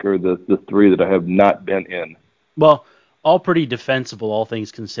are the 3 that I have not been in. Well, all pretty defensible, all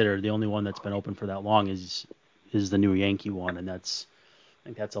things considered. The only one that's been open for that long is the new Yankee one, and I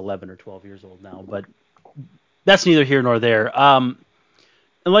think that's 11 or 12 years old now. But that's neither here nor there. And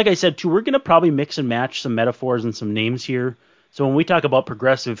like I said, too, we're going to probably mix and match some metaphors and some names here So when we talk about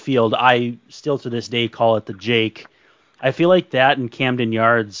Progressive Field, I still to this day call it the Jake. I feel like that and Camden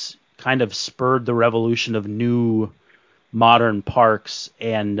Yards kind of spurred the revolution of new modern parks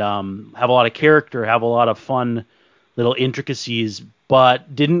and have a lot of character, have a lot of fun little intricacies,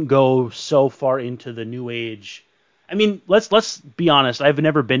 but didn't go so far into the new age. I mean, let's be honest. I've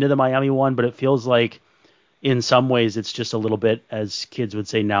never been to the Miami one, but it feels like in some ways it's just a little bit, as kids would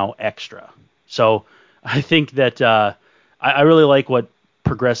say now, extra. So I think that I really like what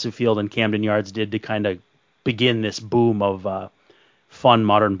Progressive Field and Camden Yards did to kind of begin this boom of fun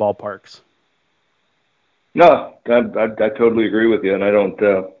modern ballparks. No, I totally agree with you, and I don't.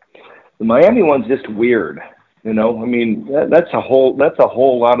 The Miami one's just weird, you know. I mean, that's a whole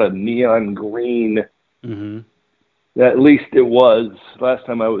lot of neon green. Mm-hmm. At least it was last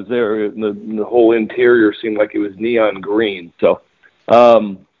time I was there. The whole interior seemed like it was neon green. So,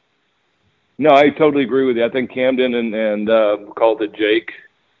 no, I totally agree with you. I think Camden and called it Jake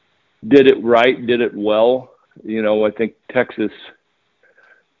did it right, did it well. You know, I think Texas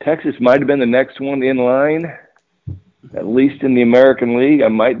might have been the next one in line, at least in the American League. I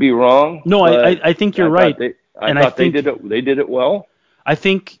might be wrong. No, I think you're right. I thought they did it well. I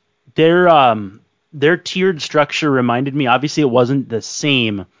think their tiered structure reminded me. Obviously, it wasn't the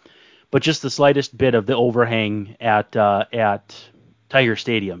same, but just the slightest bit of the overhang at Tiger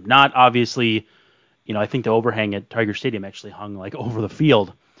Stadium. Not obviously, I think the overhang at Tiger Stadium actually hung like over the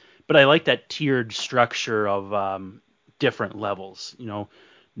field, but I like that tiered structure of different levels.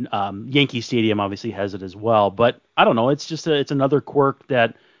 Yankee Stadium obviously has it as well, but I don't know. It's just it's another quirk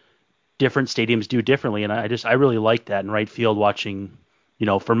that different stadiums do differently, and I really like that in right field watching.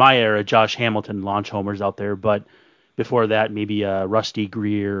 For my era, Josh Hamilton launch homers out there, but before that, maybe Rusty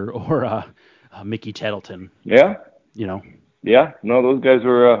Greer or Mickey Tettleton. Yeah. Yeah, no, those guys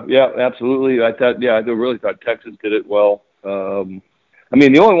were, absolutely. I really thought Texas did it well. I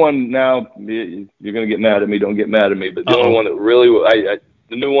mean, the only one now, you're going to get mad at me, don't get mad at me, but the only one that really,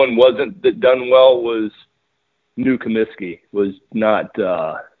 the new one wasn't done well was New Comiskey. Was not,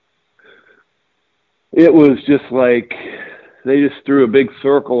 it was just like, they just threw a big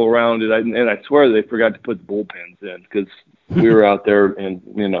circle around it, and I swear they forgot to put the bullpens in because we were out there and,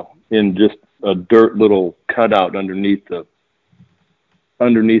 in just a dirt little cutout underneath the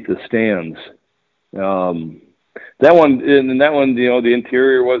stands. That one, the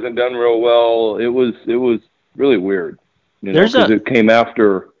interior wasn't done real well. It was really weird, because it came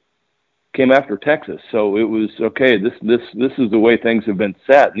after Texas, so it was okay. This is the way things have been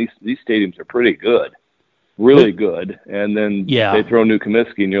set. These stadiums are pretty good, really good, and then they throw New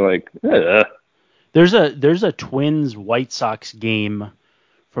Comiskey, and you're like, ugh. There's a Twins White Sox game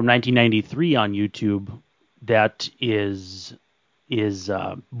from 1993 on YouTube that is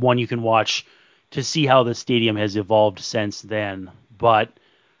one you can watch to see how the stadium has evolved since then. But,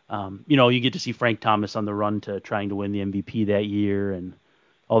 you get to see Frank Thomas on the run to trying to win the MVP that year and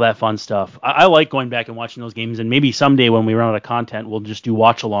all that fun stuff. I like going back and watching those games, and maybe someday when we run out of content, we'll just do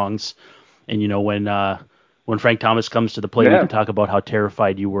watch-alongs. And, when Frank Thomas comes to the plate, we can talk about how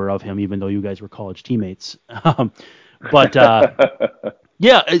terrified you were of him, even though you guys were college teammates. So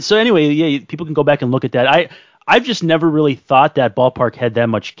anyway, people can go back and look at that. I've just never really thought that ballpark had that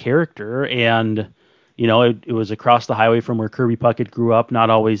much character, and it was across the highway from where Kirby Puckett grew up. Not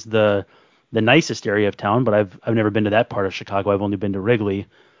always the nicest area of town, but I've never been to that part of Chicago. I've only been to Wrigley.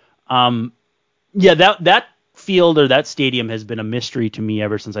 That field or that stadium has been a mystery to me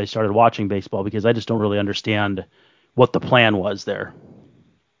ever since I started watching baseball, because I just don't really understand what the plan was there.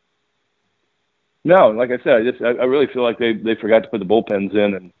 No, like I said, I really feel like they forgot to put the bullpens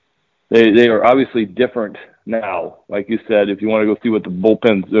in, and they are obviously different now. Like you said, if you want to go see what the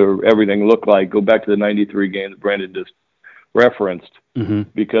bullpens or everything look like, go back to the 93 game that Brandon just referenced,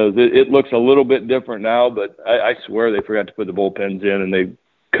 because it looks a little bit different now, but I swear they forgot to put the bullpens in, and they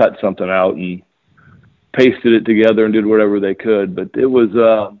cut something out and pasted it together and did whatever they could. But it was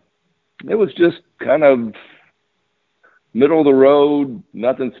just kind of middle of the road,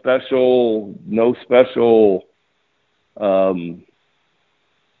 nothing special, no special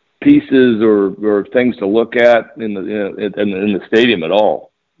pieces or things to look at in the stadium at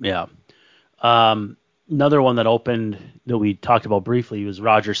all. Yeah. Another one that opened that we talked about briefly was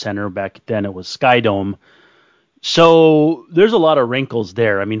Rogers Center. Back then it was Sky Dome. So there's a lot of wrinkles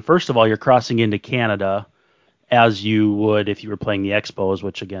there. I mean, first of all, you're crossing into Canada as you would if you were playing the Expos,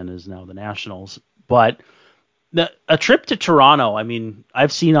 which again is now the Nationals. But a trip to Toronto, I mean,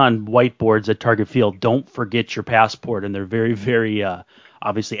 I've seen on whiteboards at Target Field, don't forget your passport, and they're very, very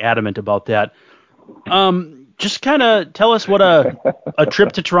obviously adamant about that. Just kind of tell us what a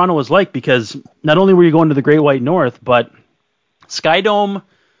trip to Toronto was like, because not only were you going to the Great White North, but Skydome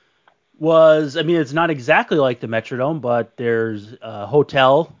was, I mean, it's not exactly like the Metrodome, but there's a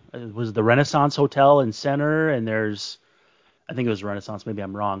hotel. It was the Renaissance Hotel in center, and there's, I think it was Renaissance, maybe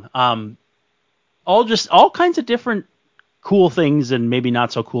I'm wrong. All kinds of different cool things and maybe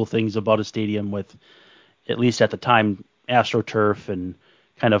not so cool things about a stadium with, at least at the time, AstroTurf and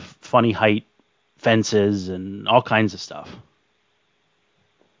kind of funny height fences and all kinds of stuff.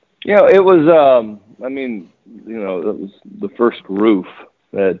 Yeah, it was. I mean, it was the first roof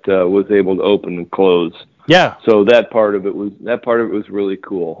that was able to open and close. Yeah. So that part of it was really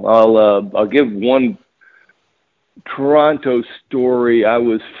coll. I'll give one Toronto story. I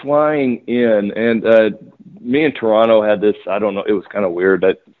was flying in, and me and Toronto had this. I don't know. It was kind of weird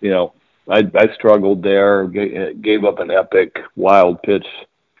that I struggled there. Gave up an epic wild pitch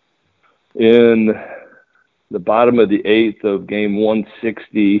in the bottom of the eighth of game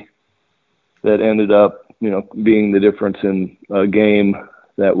 160 that ended up, being the difference in a game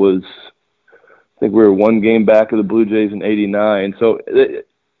that was, I think we were one game back of the Blue Jays in '89. So they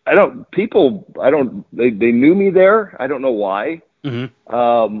knew me there. I don't know why.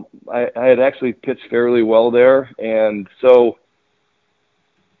 Mm-hmm. I had actually pitched fairly well there. And so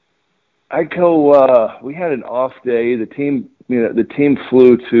we had an off day. The team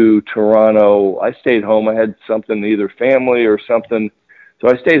flew to Toronto. I stayed home. I had something, either family or something. So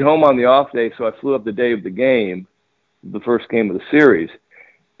I stayed home on the off day, so I flew up the day of the game, the first game of the series,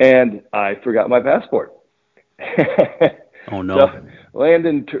 and I forgot my passport. Oh, no. So land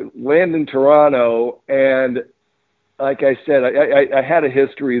in Toronto, and like I said, I had a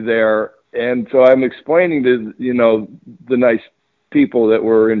history there, and so I'm explaining to, the nice people that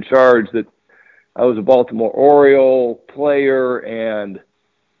were in charge that I was a Baltimore Oriole player, and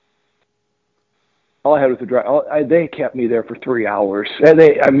all I had was a drive. They kept me there for 3 hours, and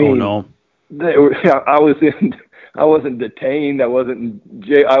Oh, no. I wasn't detained. I wasn't in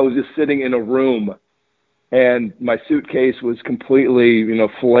jail. I was just sitting in a room, and my suitcase was completely,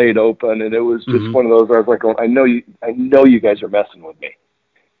 filleted open, and it was just one of those. I was like, I know you guys are messing with me.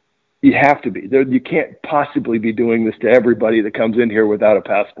 You have to be. You can't possibly be doing this to everybody that comes in here without a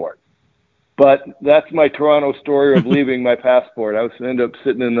passport. But that's my Toronto story of leaving my passport. I was ended up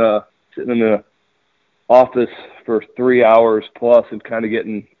sitting in the office for 3 hours plus and kind of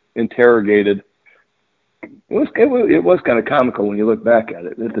getting interrogated. It was kind of comical when you look back at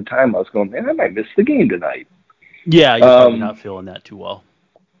it. At the time, I was going, man, I might miss the game tonight. Yeah, you're probably not feeling that too well.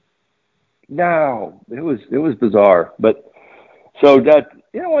 No, it was bizarre. But so that,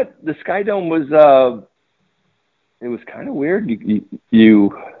 the Skydome was it was kind of weird.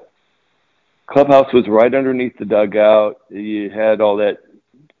 You clubhouse was right underneath the dugout. You had all that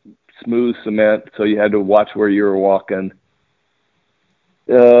smooth cement, so you had to watch where you were walking.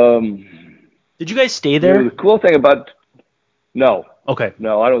 Did you guys stay there? The cool thing about no, okay,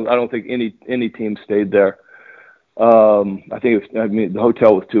 no, I don't think any team stayed there. I think the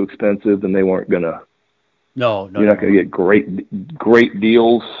hotel was too expensive, and they weren't gonna. No, you're not gonna get great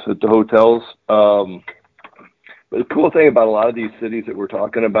deals at the hotels. But the cool thing about a lot of these cities that we're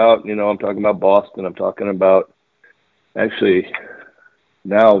talking about, I'm talking about Boston. I'm talking about actually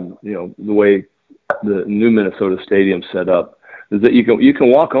now, the way the new Minnesota Stadium's set up is that you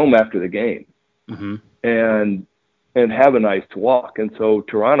can walk home after the game, and have a nice walk. And so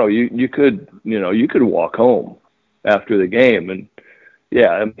Toronto, you could walk home after the game, and yeah,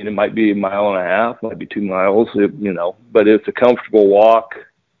 I mean it might be a mile and a half, might be 2 miles, but it's a comfortable walk.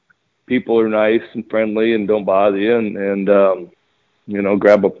 People are nice and friendly and don't bother you, and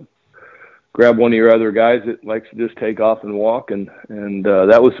grab one of your other guys that likes to just take off and walk, and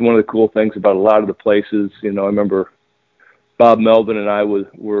that was one of the cool things about a lot of the places. I remember Bob Melvin and I would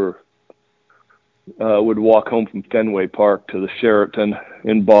walk home from Fenway Park to the Sheraton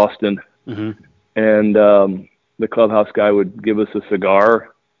in Boston, and the clubhouse guy would give us a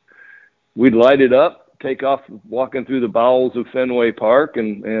cigar. We'd light it up, take off walking through the bowels of Fenway Park,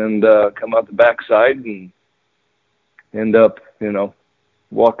 and come out the backside and end up,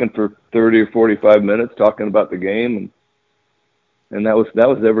 walking for 30 or 45 minutes talking about the game, and that was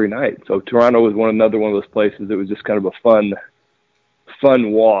every night. So Toronto was another one of those places that was just kind of a fun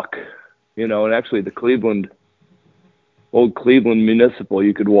walk, and actually the old Cleveland Municipal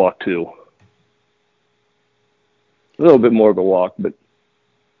you could walk to. A little bit more of a walk, but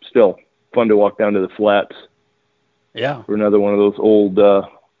still fun to walk down to the flats. Yeah. For another one of those old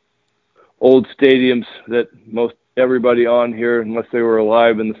stadiums that most everybody on here, unless they were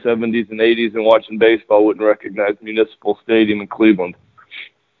alive in the 70s and 80s and watching baseball, wouldn't recognize Municipal Stadium in Cleveland.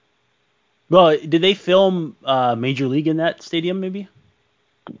 Well, did they film Major League in that stadium, maybe?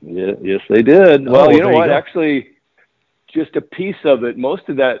 Yeah, yes, they did. Well, you know what? Actually, just a piece of it. Most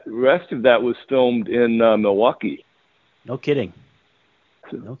of that, rest of that was filmed in Milwaukee. No kidding.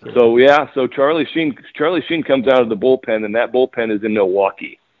 No kidding. So yeah, so Charlie Sheen comes out of the bullpen, and that bullpen is in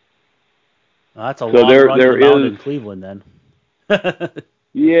Milwaukee. Well, that's a long run to the mound in Cleveland, then.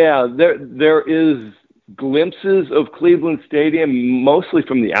 Yeah, there is glimpses of Cleveland Stadium, mostly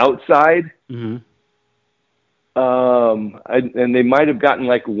from the outside. Mm-hmm. And they might have gotten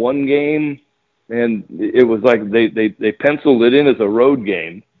like one game, and it was like they penciled it in as a road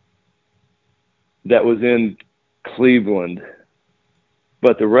game that was in Cleveland.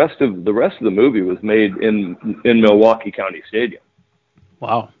 But the rest of the movie was made in Milwaukee County Stadium.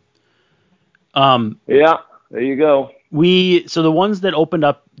 Wow. Yeah, there you go. So the ones that opened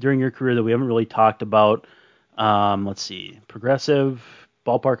up during your career that we haven't really talked about, let's see, Progressive,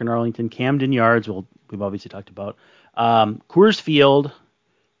 Ballpark in Arlington, Camden Yards, we've obviously talked about. Coors Field,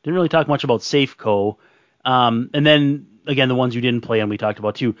 didn't really talk much about Safeco. And then, again, the ones you didn't play and we talked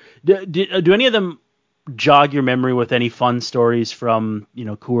about too. Do any of them jog your memory with any fun stories from,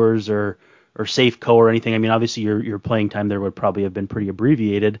 Coors or Safeco or anything? I mean, obviously your playing time there would probably have been pretty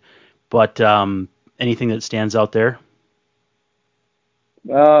abbreviated, but anything that stands out there?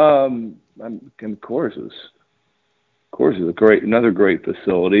 Coors is another great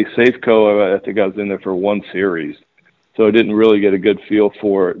facility. Safeco, I think I was in there for one series, so I didn't really get a good feel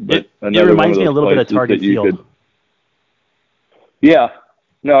for it. But it reminds me a little bit of Target Field. Yeah,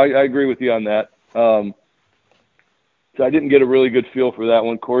 no, I agree with you on that. So I didn't get a really good feel for that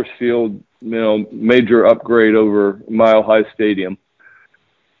one. Coors Field, major upgrade over Mile High Stadium,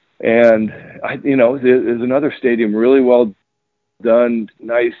 and there's another stadium really well done,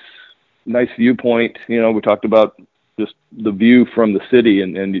 nice viewpoint. We talked about just the view from the city,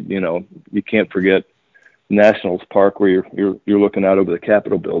 and you can't forget Nationals Park where you're looking out over the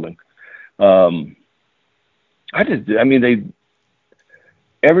Capitol building.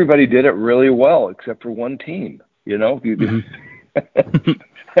 Everybody did it really well except for one team. Mm-hmm.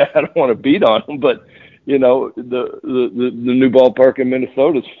 I don't want to beat on them, but the new ballpark in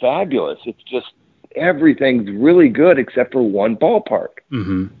Minnesota is fabulous. It's just everything's really good except for one ballpark.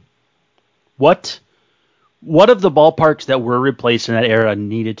 Mm-hmm. What of the ballparks that were replaced in that era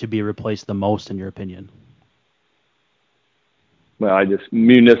needed to be replaced the most, in your opinion? Well,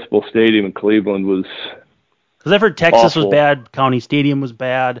 Municipal Stadium in Cleveland was, because I've heard Texas awful. was bad, County Stadium was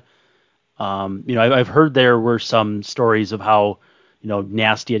bad. I've heard there were some stories of how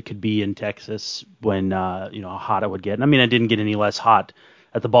nasty it could be in Texas when how hot it would get. And I mean, it didn't get any less hot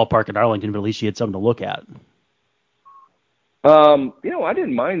at the ballpark in Arlington, but at least you had something to look at. I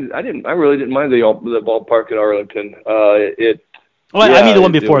didn't mind. I really didn't mind the ballpark in Arlington. I mean the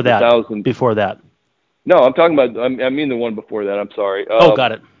one before that. Before that. No, I'm talking about. I mean the one before that. I'm sorry.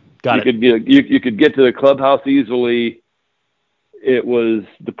 Got it. You could get to the clubhouse easily.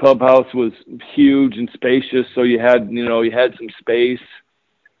 The clubhouse was huge and spacious, so you had some space.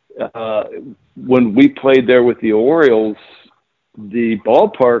 When we played there with the Orioles, the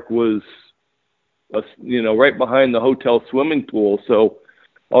ballpark was right behind the hotel swimming pool. So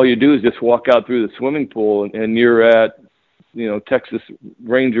all you do is just walk out through the swimming pool, and you're at Texas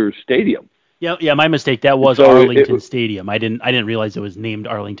Rangers Stadium. Yeah, my mistake. That was Arlington Stadium. I didn't realize it was named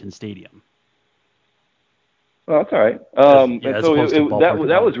Arlington Stadium. Oh, that's all right.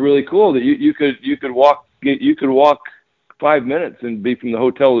 That was really cool that you could walk 5 minutes and be from the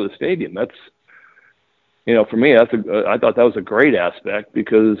hotel to the stadium. That's for me, I thought that was a great aspect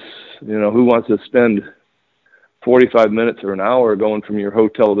because who wants to spend 45 minutes or an hour going from your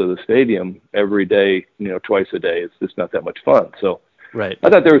hotel to the stadium every day, twice a day? It's just not that much fun. So right. I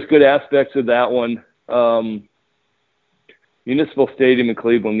thought there was good aspects of that one. Municipal Stadium in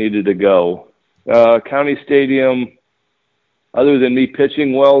Cleveland needed to go. County Stadium, other than me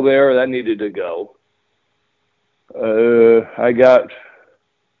pitching well there, that needed to go. I got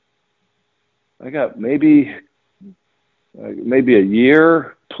maybe a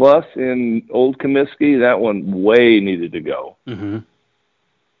year plus in Old Comiskey. That one way needed to go. Mm-hmm.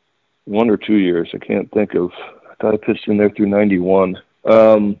 1 or 2 years. I can't think of. I thought I pitched in there through 91.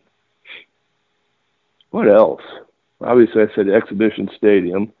 What else? Obviously, I said Exhibition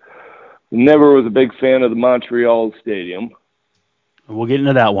Stadium. Never was a big fan of the Montreal Stadium. We'll get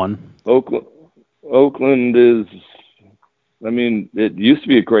into that one. Oakland is, it used to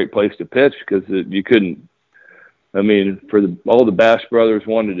be a great place to pitch because you couldn't, all the Bash brothers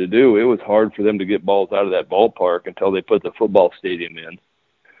wanted to do, it was hard for them to get balls out of that ballpark until they put the football stadium in.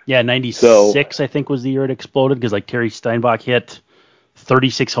 Yeah, 96, I think, was the year it exploded because, Terry Steinbach hit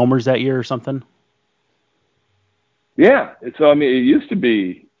 36 homers that year or something. Yeah. So, it used to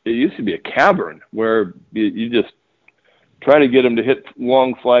be a cavern where you just try to get him to hit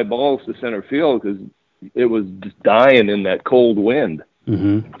long fly balls to center field because it was just dying in that cold wind.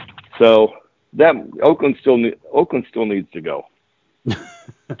 Mm-hmm. So that Oakland still needs to go.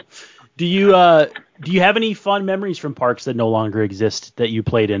 Do you have any fun memories from parks that no longer exist that you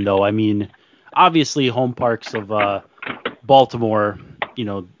played in, though? I mean, obviously home parks of Baltimore,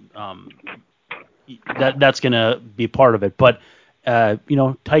 that's gonna be part of it. But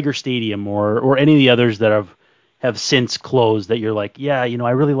Tiger Stadium or any of the others that have since closed that you're like, yeah,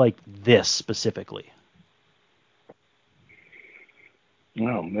 I really like this specifically.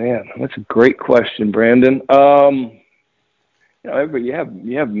 Oh man, that's a great question, Brandon. You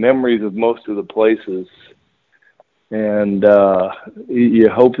have memories of most of the places, and you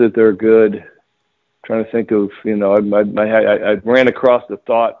hope that they're good. Trying to think of, I ran across the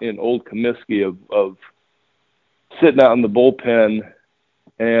thought in Old Comiskey of sitting out in the bullpen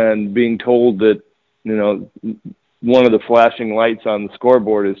and being told that, one of the flashing lights on the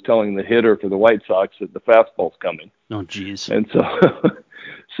scoreboard is telling the hitter for the White Sox that the fastball's coming. Oh, geez. And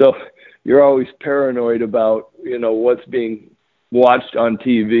so you're always paranoid about, what's being watched on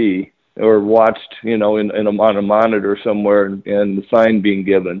TV or watched, on a monitor somewhere and the sign being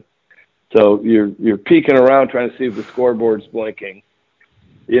given. So you're peeking around trying to see if the scoreboard's blinking.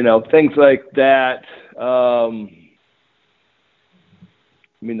 Things like that.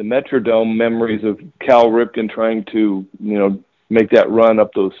 The Metrodome memories of Cal Ripken trying to, make that run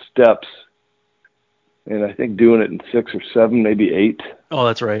up those steps. And I think doing it in 6 or 7, maybe 8. Oh,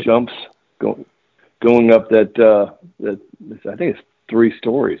 that's right. Jumps going up that I think it's 3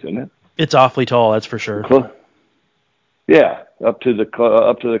 stories, isn't it? It's awfully tall, that's for sure. Yeah, up to the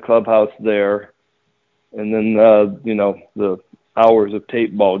clubhouse there, and then the hours of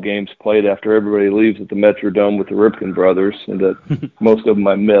tape ball games played after everybody leaves at the Metrodome with the Ripken brothers, and that most of them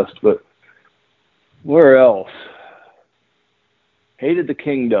I missed. But where else? Hated the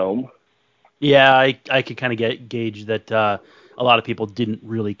Kingdome. Yeah, I could kind of gauge that a lot of people didn't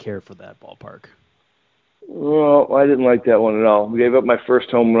really care for that ballpark. Well, I didn't like that one at all. I gave up my first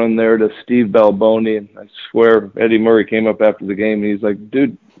home run there to Steve Balboni, and I swear Eddie Murray came up after the game, and he's like,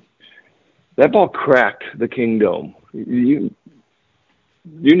 dude, that ball cracked the Kingdome. You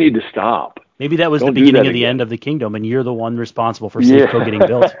need to stop. Maybe that was the beginning of the end of the Kingdome, and you're the one responsible for Safeco getting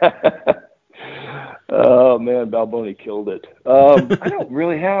built. Oh, man, Balboni killed it. I don't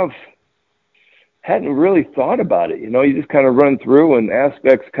really hadn't really thought about it. You just kind of run through, and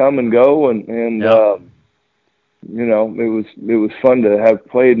aspects come and go, and yeah. It was fun to have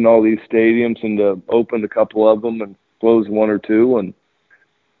played in all these stadiums and to open a couple of them and close 1 or 2, and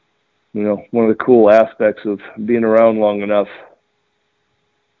one of the cool aspects of being around long enough.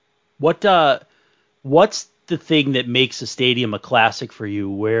 What's the thing that makes a stadium a classic for you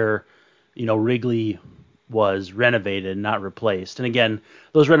where, Wrigley was renovated, not replaced? And again,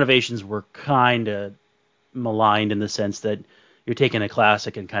 those renovations were kind of maligned in the sense that you're taking a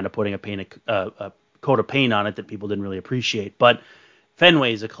classic and kind of putting a coat of paint on it that people didn't really appreciate. But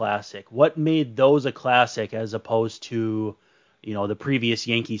Fenway's a classic. What made those a classic as opposed to, the previous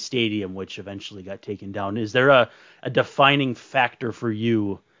Yankee Stadium, which eventually got taken down? Is there a defining factor for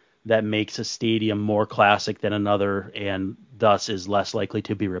you that makes a stadium more classic than another and thus is less likely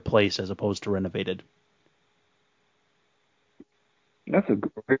to be replaced as opposed to renovated? That's a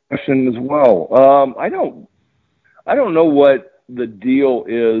great question as well. I don't know what the deal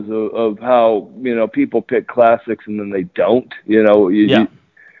is of how, people pick classics and then they don't.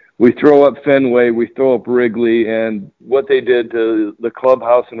 We throw up Fenway, we throw up Wrigley, and what they did to the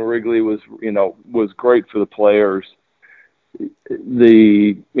clubhouse in Wrigley was great for the players.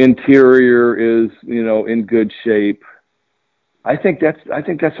 The interior is, in good shape. I think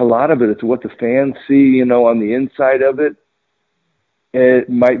that's a lot of it. It's what the fans see, on the inside of it. It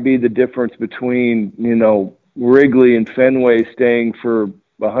might be the difference between, Wrigley and Fenway staying for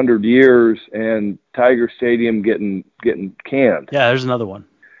 100 years and Tiger Stadium getting canned. Yeah, there's another one.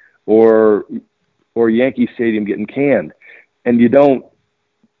 Or Yankee Stadium getting canned. And you don't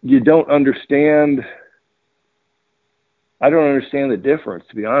understand. I don't understand the difference,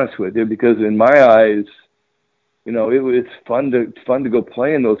 to be honest with you, because in my eyes, it's fun to go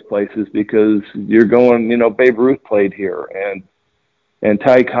play in those places because you're going, Babe Ruth played here and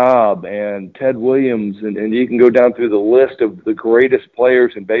Ty Cobb and Ted Williams, and you can go down through the list of the greatest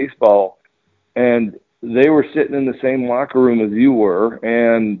players in baseball, and they were sitting in the same locker room as you were,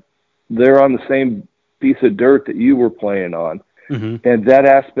 and they're on the same piece of dirt that you were playing on. Mm-hmm. And that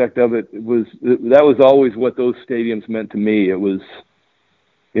aspect of it that was always what those stadiums meant to me. It was,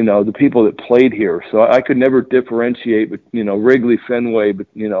 the people that played here. So I could never differentiate, Wrigley, Fenway, but,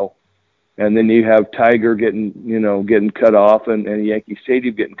 And then you have Tiger getting cut off and Yankee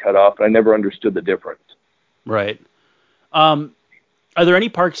Stadium getting cut off. I never understood the difference. Right. Are there any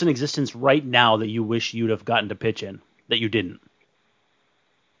parks in existence right now that you wish you'd have gotten to pitch in that you didn't?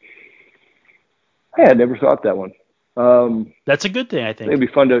 I had never thought that one. That's a good thing, I think. It'd be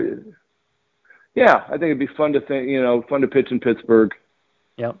fun to. Yeah, I think it'd be fun to fun to pitch in Pittsburgh.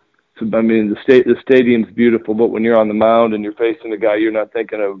 Yep. So, I mean, the stadium's beautiful, but when you're on the mound and you're facing a guy, you're not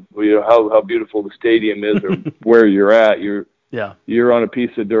thinking of how beautiful the stadium is or where you're at. You're on a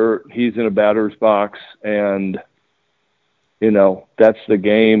piece of dirt. He's in a batter's box, and that's the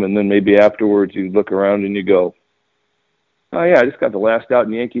game. And then maybe afterwards you look around and you go, "Oh yeah, I just got the last out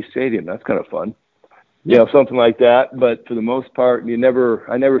in Yankee Stadium. That's kind of fun." Something like that. But for the most part, I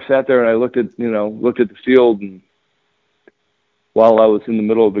never sat there and I looked at the field, and while I was in the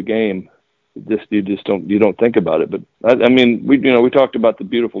middle of a game, you don't think about it. But I mean, we talked about the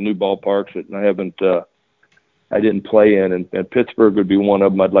beautiful new ballparks that I didn't play in, and Pittsburgh would be one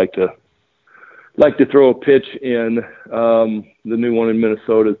of them. I'd like to throw a pitch in. The new one in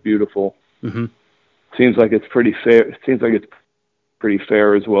Minnesota is beautiful. Mm-hmm. Seems like it's pretty fair. It seems like it's pretty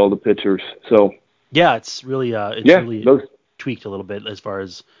fair as well, the pitchers. So. Yeah, it's really tweaked a little bit as far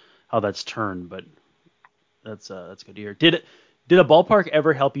as how that's turned, but that's good to hear. Did a ballpark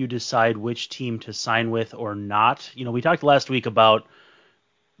ever help you decide which team to sign with or not? We talked last week about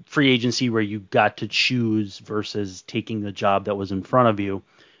free agency where you got to choose versus taking the job that was in front of you.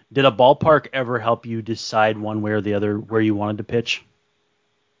 Did a ballpark ever help you decide one way or the other where you wanted to pitch?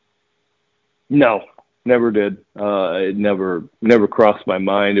 No, never did. It never crossed my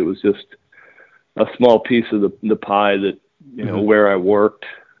mind. It was just a small piece of the pie that where I worked.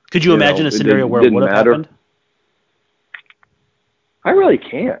 Could you imagine a scenario where it would have happened? I really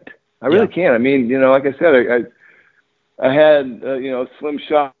can't. I can't. I mean, like I said, I had a slim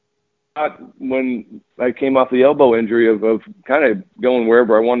shot when I came off the elbow injury of kind of going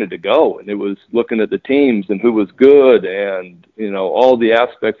wherever I wanted to go, and it was looking at the teams and who was good and all the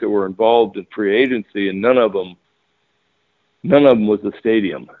aspects that were involved in free agency, and none of them was the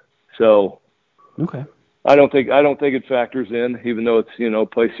stadium. So. Okay. I don't think it factors in, even though it's a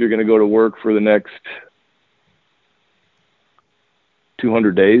place you're going to go to work for the next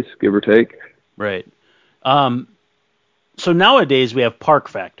 200 days, give or take. Right. So nowadays we have park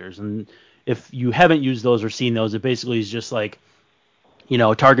factors, and if you haven't used those or seen those, it basically is just like,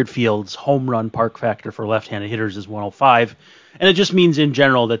 Target Field's home run park factor for left-handed hitters is 105, and it just means in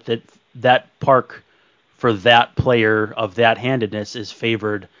general that park for that player of that handedness is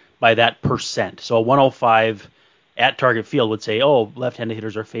favored by that percent. So a 105 at Target Field would say, left-handed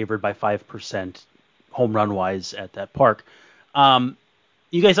hitters are favored by 5% home run-wise at that park.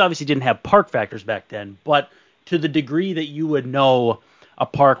 You guys obviously didn't have park factors back then, but to the degree that you would know a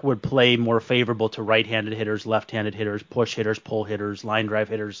park would play more favorable to right-handed hitters, left-handed hitters, push hitters, pull hitters, line drive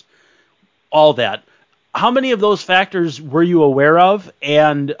hitters, all that, how many of those factors were you aware of,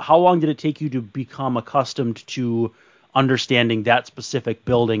 and how long did it take you to become accustomed to understanding that specific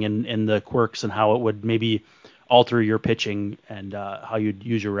building and the quirks and how it would maybe alter your pitching and how you'd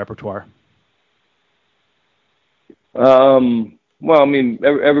use your repertoire? Well, I mean,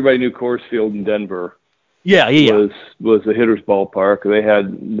 everybody knew Coors Field in Denver. Yeah. Was a hitter's ballpark. They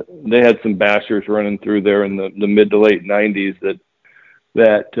had some bashers running through there in the mid to late 90s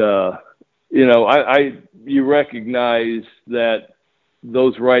that you recognize that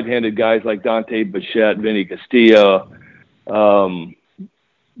those right-handed guys like Dante Bichette, Vinny Castilla,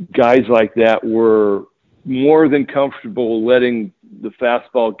 guys like that were more than comfortable letting the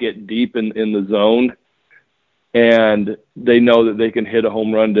fastball get deep in the zone, and they know that they can hit a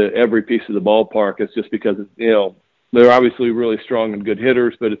home run to every piece of the ballpark. It's just because they're obviously really strong and good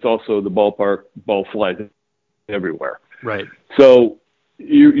hitters, but it's also the ball flies everywhere. Right. So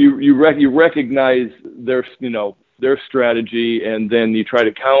you recognize their strategy, and then you try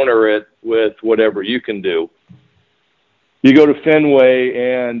to counter it with whatever you can do. You go to Fenway,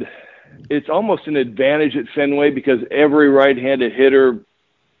 and it's almost an advantage at Fenway because every right-handed hitter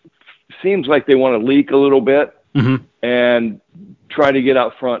seems like they want to leak a little bit and try to get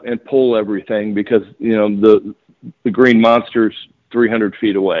out front and pull everything because, the Green Monster's 300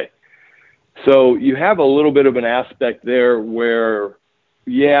 feet away. So you have a little bit of an aspect there where,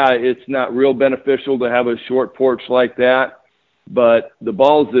 it's not real beneficial to have a short porch like that, but the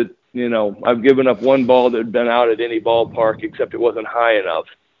balls that, I've given up one ball that had been out at any ballpark except it wasn't high enough.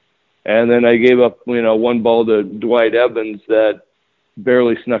 And then I gave up, one ball to Dwight Evans that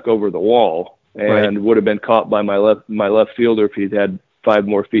barely snuck over the wall and would have been caught by my left fielder if he'd had 5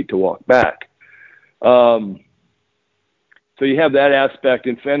 more feet to walk back. So So you have that aspect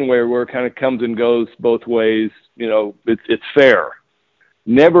in Fenway where it kind of comes and goes both ways. It's fair.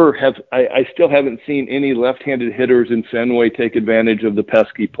 I still haven't seen any left-handed hitters in Fenway take advantage of the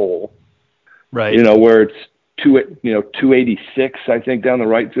pesky pole. Right. Where it's 286, I think, down the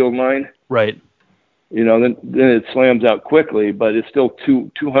right field line. Right. Then it slams out quickly, but it's still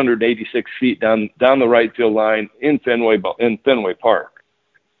 286 feet down the right field line in Fenway Park.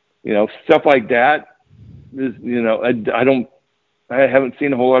 Stuff like that is, I haven't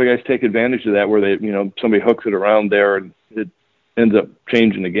seen a whole lot of guys take advantage of that where they, somebody hooks it around there and it ends up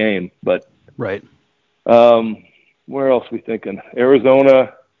changing the game. But right. Where else are we thinking?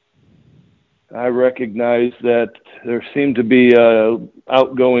 Arizona. I recognize that there seemed to be a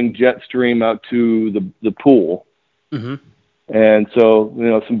outgoing jet stream out to the pool. Mm-hmm. And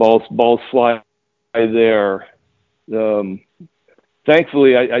so, some balls fly there.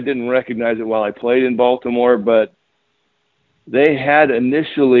 Thankfully, I didn't recognize it while I played in Baltimore, but they had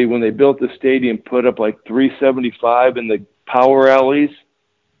initially, when they built the stadium, put up like 375 in the power alleys,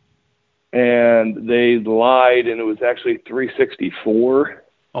 and they lied, and it was actually 364.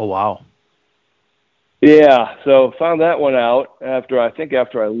 Oh, wow. Yeah, so found that one out after I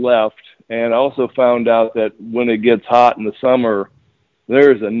left, and also found out that when it gets hot in the summer,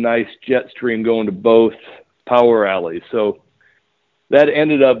 there's a nice jet stream going to both power alleys. So that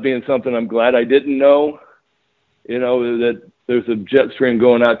ended up being something I'm glad I didn't know, that there's a jet stream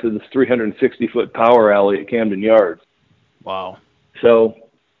going out to this 360-foot power alley at Camden Yards. Wow. So,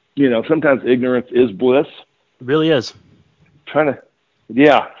 sometimes ignorance is bliss. It really is. So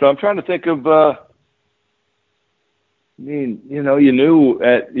I'm trying to think of, you knew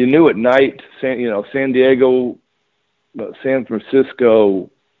at night, San Diego, San Francisco,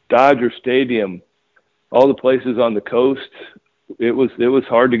 Dodger Stadium, all the places on the coast, it was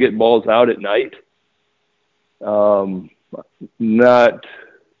hard to get balls out at night. Not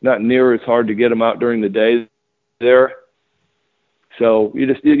near as hard to get them out during the day there. So you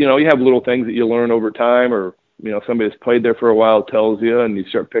just, you have little things that you learn over time, or, somebody that's played there for a while tells you, and you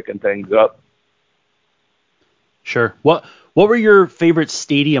start picking things up. Sure. What were your favorite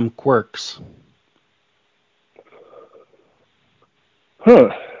stadium quirks?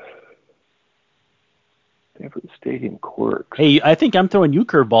 Favorite stadium quirks. Hey, I think I'm throwing you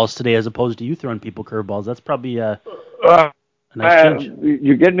curveballs today as opposed to you throwing people curveballs. That's probably a nice change.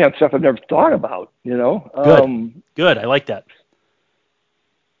 You're getting me on stuff I've never thought about, Good. I like that.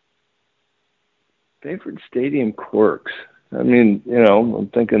 Favorite stadium quirks. I mean, I'm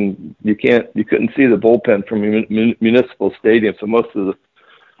thinking you couldn't see the bullpen from Municipal Stadium, so most of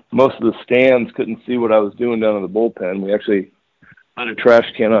the stands couldn't see what I was doing down in the bullpen. We actually lit a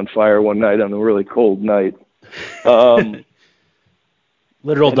trash can on fire one night on a really cold night.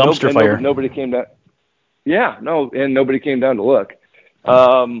 Literal dumpster fire. Nobody came down. Yeah, no, and nobody came down to look.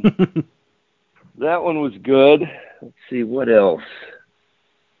 That one was good. Let's see, what else?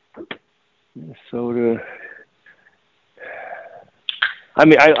 Minnesota. I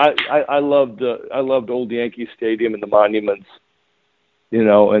mean, I loved Old Yankee Stadium and the monuments,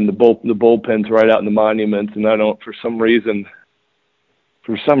 and the bullpens right out in the monuments. And I don't, for some reason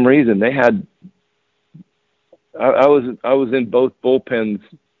they had. I was in both bullpens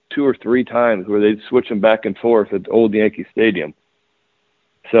 2 or 3 times where they'd switch them back and forth at Old Yankee Stadium.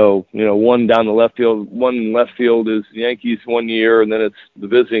 So, one down the left field, one in left field is Yankees one year, and then it's the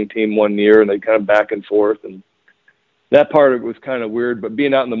visiting team one year, and they kind of back and forth. And that part of it was kind of weird. But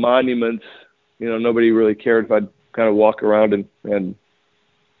being out in the monuments, nobody really cared if I'd kind of walk around and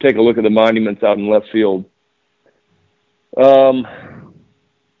take a look at the monuments out in left field.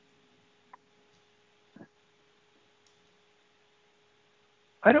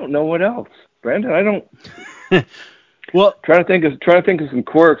 I don't know what else, Brandon. I don't. Well, trying to think of some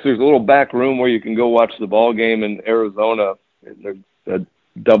quirks. There's a little back room where you can go watch the ball game in Arizona. There's a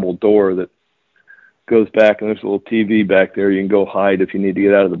double door that goes back, and there's a little TV back there. You can go hide if you need to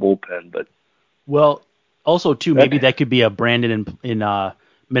get out of the bullpen. But also too, maybe that could be a Brandon in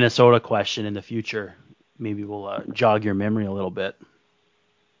Minnesota question in the future. Maybe we'll jog your memory a little bit.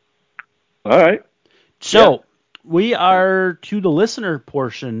 All right. So we are to the listener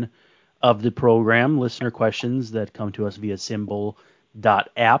portion of the program, listener questions that come to us via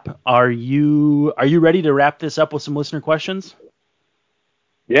symbol.app. Are you ready to wrap this up with some listener questions?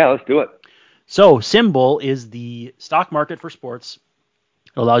 Yeah, let's do it. So Symbol is the stock market for sports.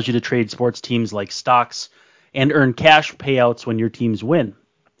 It allows you to trade sports teams like stocks and earn cash payouts when your teams win.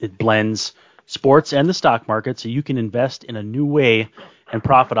 It blends sports and the stock market so you can invest in a new way and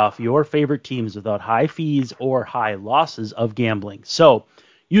profit off your favorite teams without high fees or high losses of gambling. So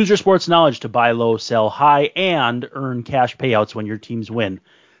Use your sports knowledge to buy low, sell high, and earn cash payouts when your teams win.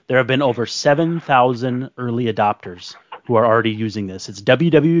 There have been over 7,000 early adopters who are already using this. It's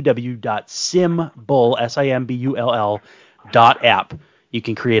www.simbull.app. You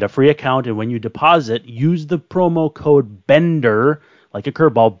can create a free account, and when you deposit, use the promo code BENDER, like a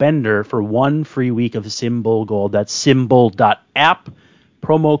curveball, BENDER, for 1 free week of SimBull Gold. That's simbull.app,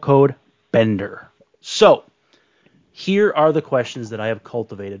 promo code BENDER. So, here are the questions that I have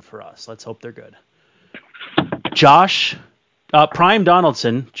cultivated for us. Let's hope they're good. Josh, Prime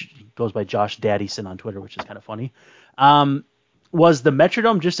Donaldson, goes by Josh Daddison on Twitter, which is kind of funny. Was the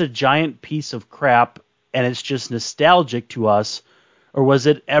Metrodome just a giant piece of crap and it's just nostalgic to us, or was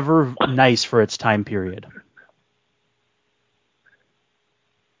it ever nice for its time period?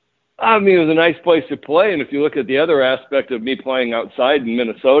 I mean, it was a nice place to play, and if you look at the other aspect of me playing outside in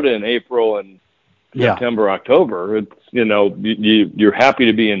Minnesota in April and September, October, it's, you're happy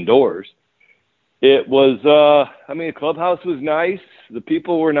to be indoors. It was, the clubhouse was nice. The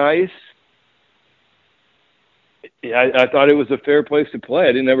people were nice. I thought it was a fair place to play.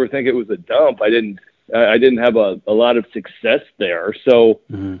 I didn't ever think it was a dump. I didn't have a lot of success there, so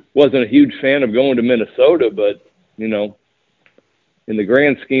wasn't a huge fan of going to Minnesota. But in the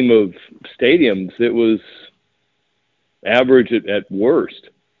grand scheme of stadiums, it was average at worst.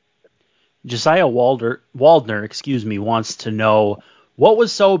 Josiah Waldner, wants to know, what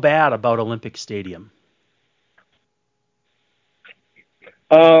was so bad about Olympic Stadium?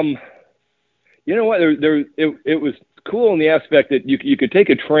 You know what? It was cool in the aspect that you could take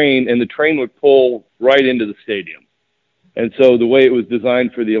a train and the train would pull right into the stadium. And so the way it was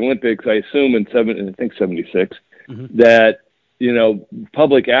designed for the Olympics, I assume in 76, that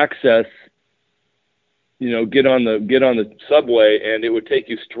public access, get on the subway and it would take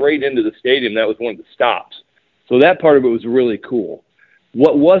you straight into the stadium. That was one of the stops. So that part of it was really cool.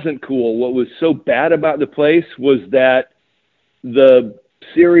 What wasn't cool, what was so bad about the place, was that the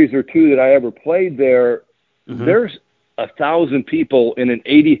series or two that I ever played there, there's 1,000 people in an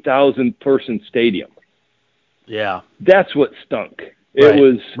 80,000 person stadium. Yeah. That's what stunk. It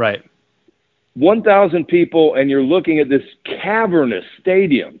was 1,000 people and you're looking at this cavernous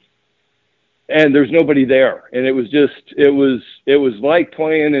stadium and there's nobody there. And it was like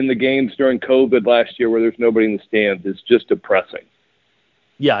playing in the games during COVID last year where there's nobody in the stands. It's just depressing.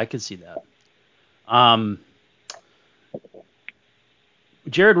 Yeah, I could see that.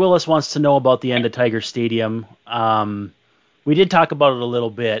 Jared Willis wants to know about the end of Tiger Stadium. We did talk about it a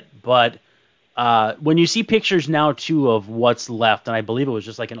little bit, but when you see pictures now, too, of what's left, and I believe it was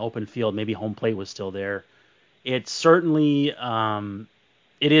just like an open field, maybe home plate was still there, it's certainly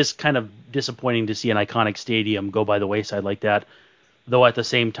it is kind of disappointing to see an iconic stadium go by the wayside like that, though at the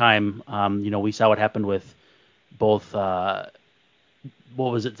same time, we saw what happened with both, the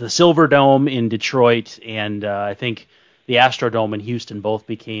Silver Dome in Detroit and I think the Astrodome in Houston both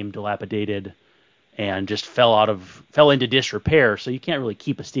became dilapidated and just fell into disrepair. So you can't really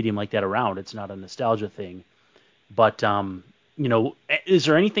keep a stadium like that around. It's not a nostalgia thing. But, is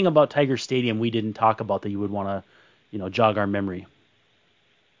there anything about Tiger Stadium we didn't talk about that you would want to, jog our memory?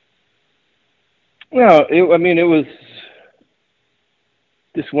 Well, it was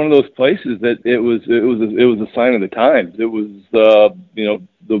just one of those places that it was a sign of the times. It was, the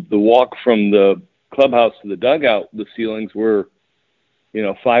walk from the clubhouse to the dugout, the ceilings were,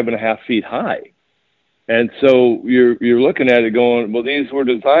 5.5 feet high. And so you're looking at it going, well, these were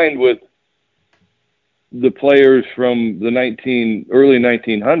designed with the players from the early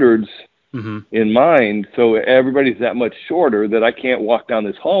 1900s in mind. So everybody's that much shorter that I can't walk down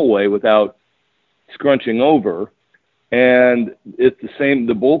this hallway without scrunching over. And it's the same.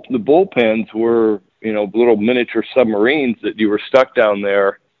 The bullpens were, little miniature submarines that you were stuck down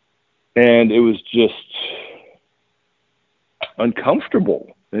there. And it was just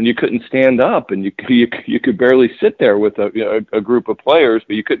uncomfortable, and you couldn't stand up, and you could barely sit there with a group of players,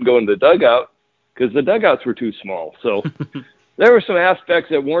 but you couldn't go into the dugout because the dugouts were too small. So there were some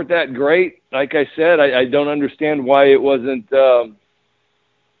aspects that weren't that great. Like I said, I don't understand why it wasn't,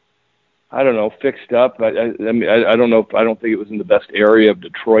 fixed up. I don't know. I don't think it was in the best area of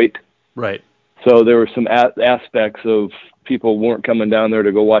Detroit. Right. So there were some aspects of people weren't coming down there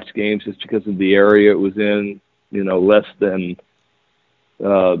to go watch games just because of the area it was in, less than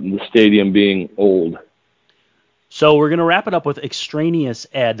the stadium being old. So we're going to wrap it up with Extraneous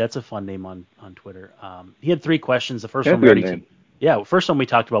Ed. That's a fun name on Twitter. He had 3 questions. The first one first one we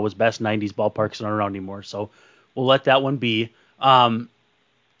talked about was best 90s ballparks aren't around anymore, so we'll let that one be. 2,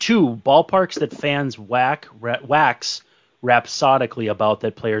 ballparks that fans wax rhapsodically about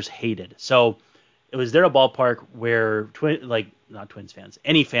that players hated. So was there a ballpark where not Twins fans,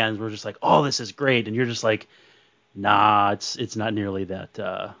 any fans were just like, oh, this is great, and you're just like, nah, it's not nearly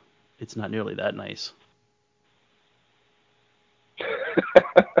that. It's not nearly that nice.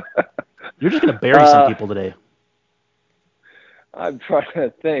 You're just gonna bury some people today. I'm trying to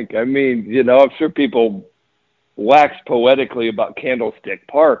think. I mean, you know, I'm sure people wax poetically about Candlestick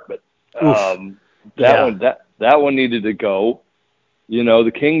Park, but that one needed to go. You know,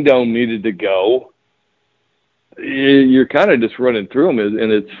 the Kingdome needed to go. You're kind of just running through them,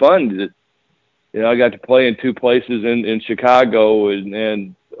 and it's fun. You know, I got to play in two places in Chicago,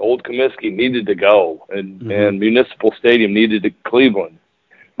 and Old Comiskey needed to go, and Municipal Stadium needed to Cleveland.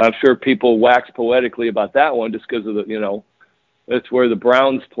 I'm sure people wax poetically about that one just because of the, you know, that's where the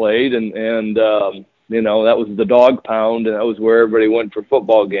Browns played, and you know, that was the dog pound, and that was where everybody went for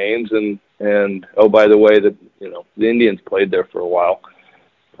football games, and oh, by the way, the Indians played there for a while.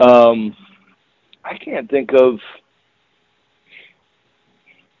 I can't think of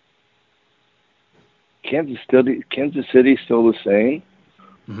Kansas City still the same.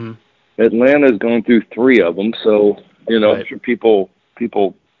 Mm-hmm. Atlanta's going through three of them, so you know, I'm sure people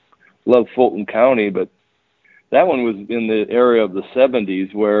love Fulton County, but that one was in the era of the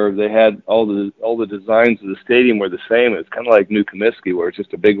 70s where they had all the designs of the stadium were the same. It's kind of like New Comiskey, where it's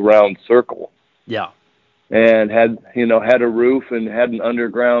just a big round circle. Yeah. And had a roof and had an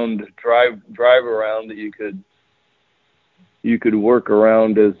underground drive around that you could work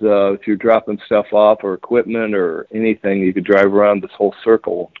around as if you're dropping stuff off or equipment or anything. You could drive around this whole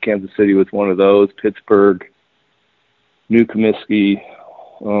circle. Kansas City was one of those. Pittsburgh, New Comiskey.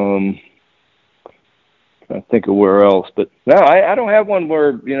 I think of where else, but no, I don't have one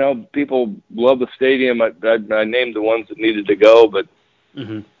where, you know, people love the stadium. I named the ones that needed to go, but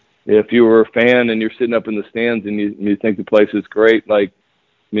if you were a fan and you're sitting up in the stands and you think the place is great, like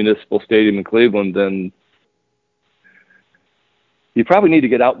Municipal Stadium in Cleveland, then you probably need to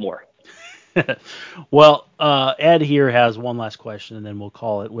get out more. Well, Ed here has one last question, and then we'll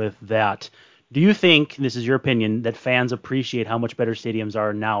call it with that. Do you think, this is your opinion, that fans appreciate how much better stadiums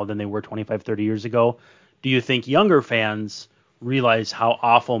are now than they were 25, 30 years ago? Do you think younger fans realize how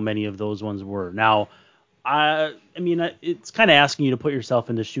awful many of those ones were? Now, I mean, it's kind of asking you to put yourself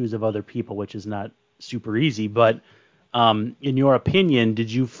in the shoes of other people, which is not super easy. But in your opinion,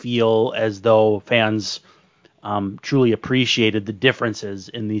 did you feel as though fans truly appreciated the differences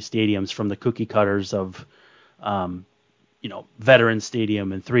in these stadiums from the cookie cutters of, Veterans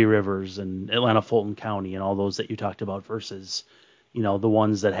Stadium and Three Rivers and Atlanta Fulton County and all those that you talked about versus, the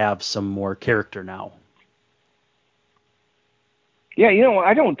ones that have some more character now? Yeah,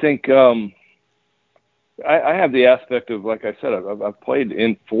 I don't think I have the aspect of, like I said, I've played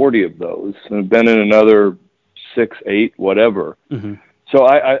in 40 of those and I've been in another 6, 8, whatever. Mm-hmm. So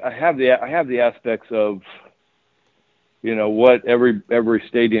I have the aspects of, what every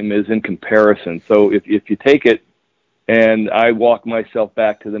stadium is in comparison. So if you take it, and I walk myself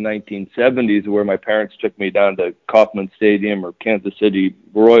back to the 1970s where my parents took me down to Kauffman Stadium or Kansas City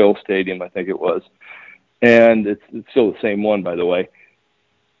Royal Stadium, I think it was. And it's still the same one, by the way.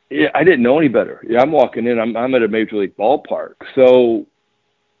 Yeah, I didn't know any better. Yeah, I'm walking in. I'm at a major league ballpark. So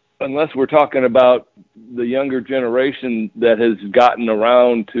unless we're talking about the younger generation that has gotten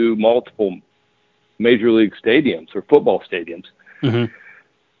around to multiple major league stadiums or football stadiums,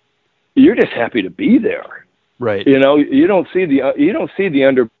 you're just happy to be there. Right. You don't see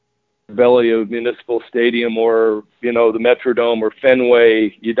the underbelly of Municipal Stadium or the Metrodome or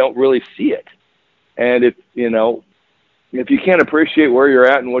Fenway. You don't really see it. And if you can't appreciate where you're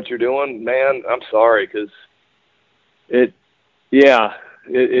at and what you're doing, man, I'm sorry, because it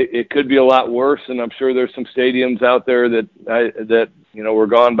could be a lot worse. And I'm sure there's some stadiums out there that were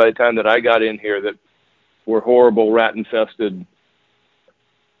gone by the time that I got in here that were horrible, rat-infested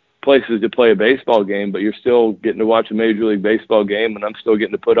places to play a baseball game, but you're still getting to watch a Major League Baseball game, and I'm still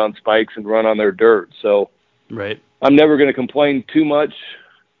getting to put on spikes and run on their dirt. So right. I'm never going to complain too much,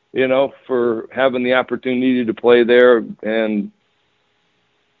 for having the opportunity to play there, and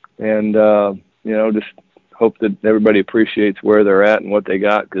just hope that everybody appreciates where they're at and what they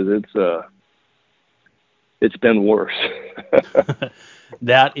got, because it's been worse.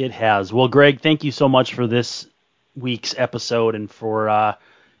 That it has. Well, Greg, thank you so much for this week's episode and for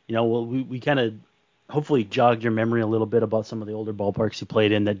we kind of hopefully jogged your memory a little bit about some of the older ballparks you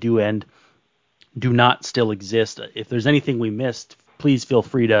played in that do not still exist. If there's anything we missed, please feel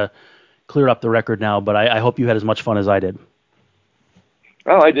free to clear up the record now, but I hope you had as much fun as I did.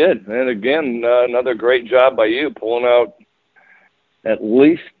 Oh, I did. And again, another great job by you pulling out at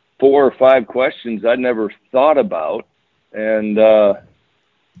least 4 or 5 questions I'd never thought about. And,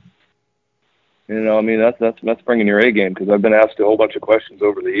 I mean, that's bringing your A game, because I've been asked a whole bunch of questions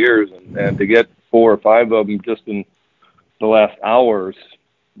over the years, and to get 4 or 5 of them just in the last hours,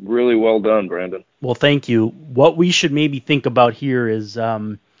 really well done, Brandon. Well, thank you. What we should maybe think about here is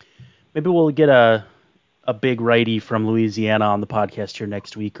maybe we'll get a big righty from Louisiana on the podcast here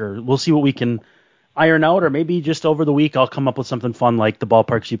next week, or we'll see what we can iron out, or maybe just over the week I'll come up with something fun like the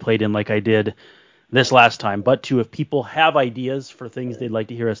ballparks you played in, like I did this last time. But if people have ideas for things they'd like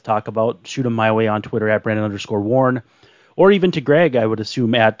to hear us talk about, shoot them my way on Twitter at Brandon_Warren, or even to Greg, I would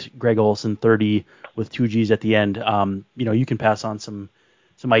assume at Greg Olson 30 with 2 G's at the end. You can pass on some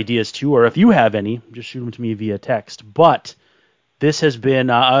ideas too, or if you have any, just shoot them to me via text. But this has been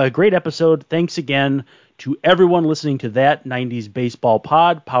a great episode. Thanks again to everyone listening to that 90s Baseball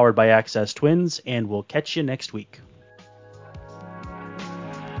Pod, powered by Access Twins, and we'll catch you next week.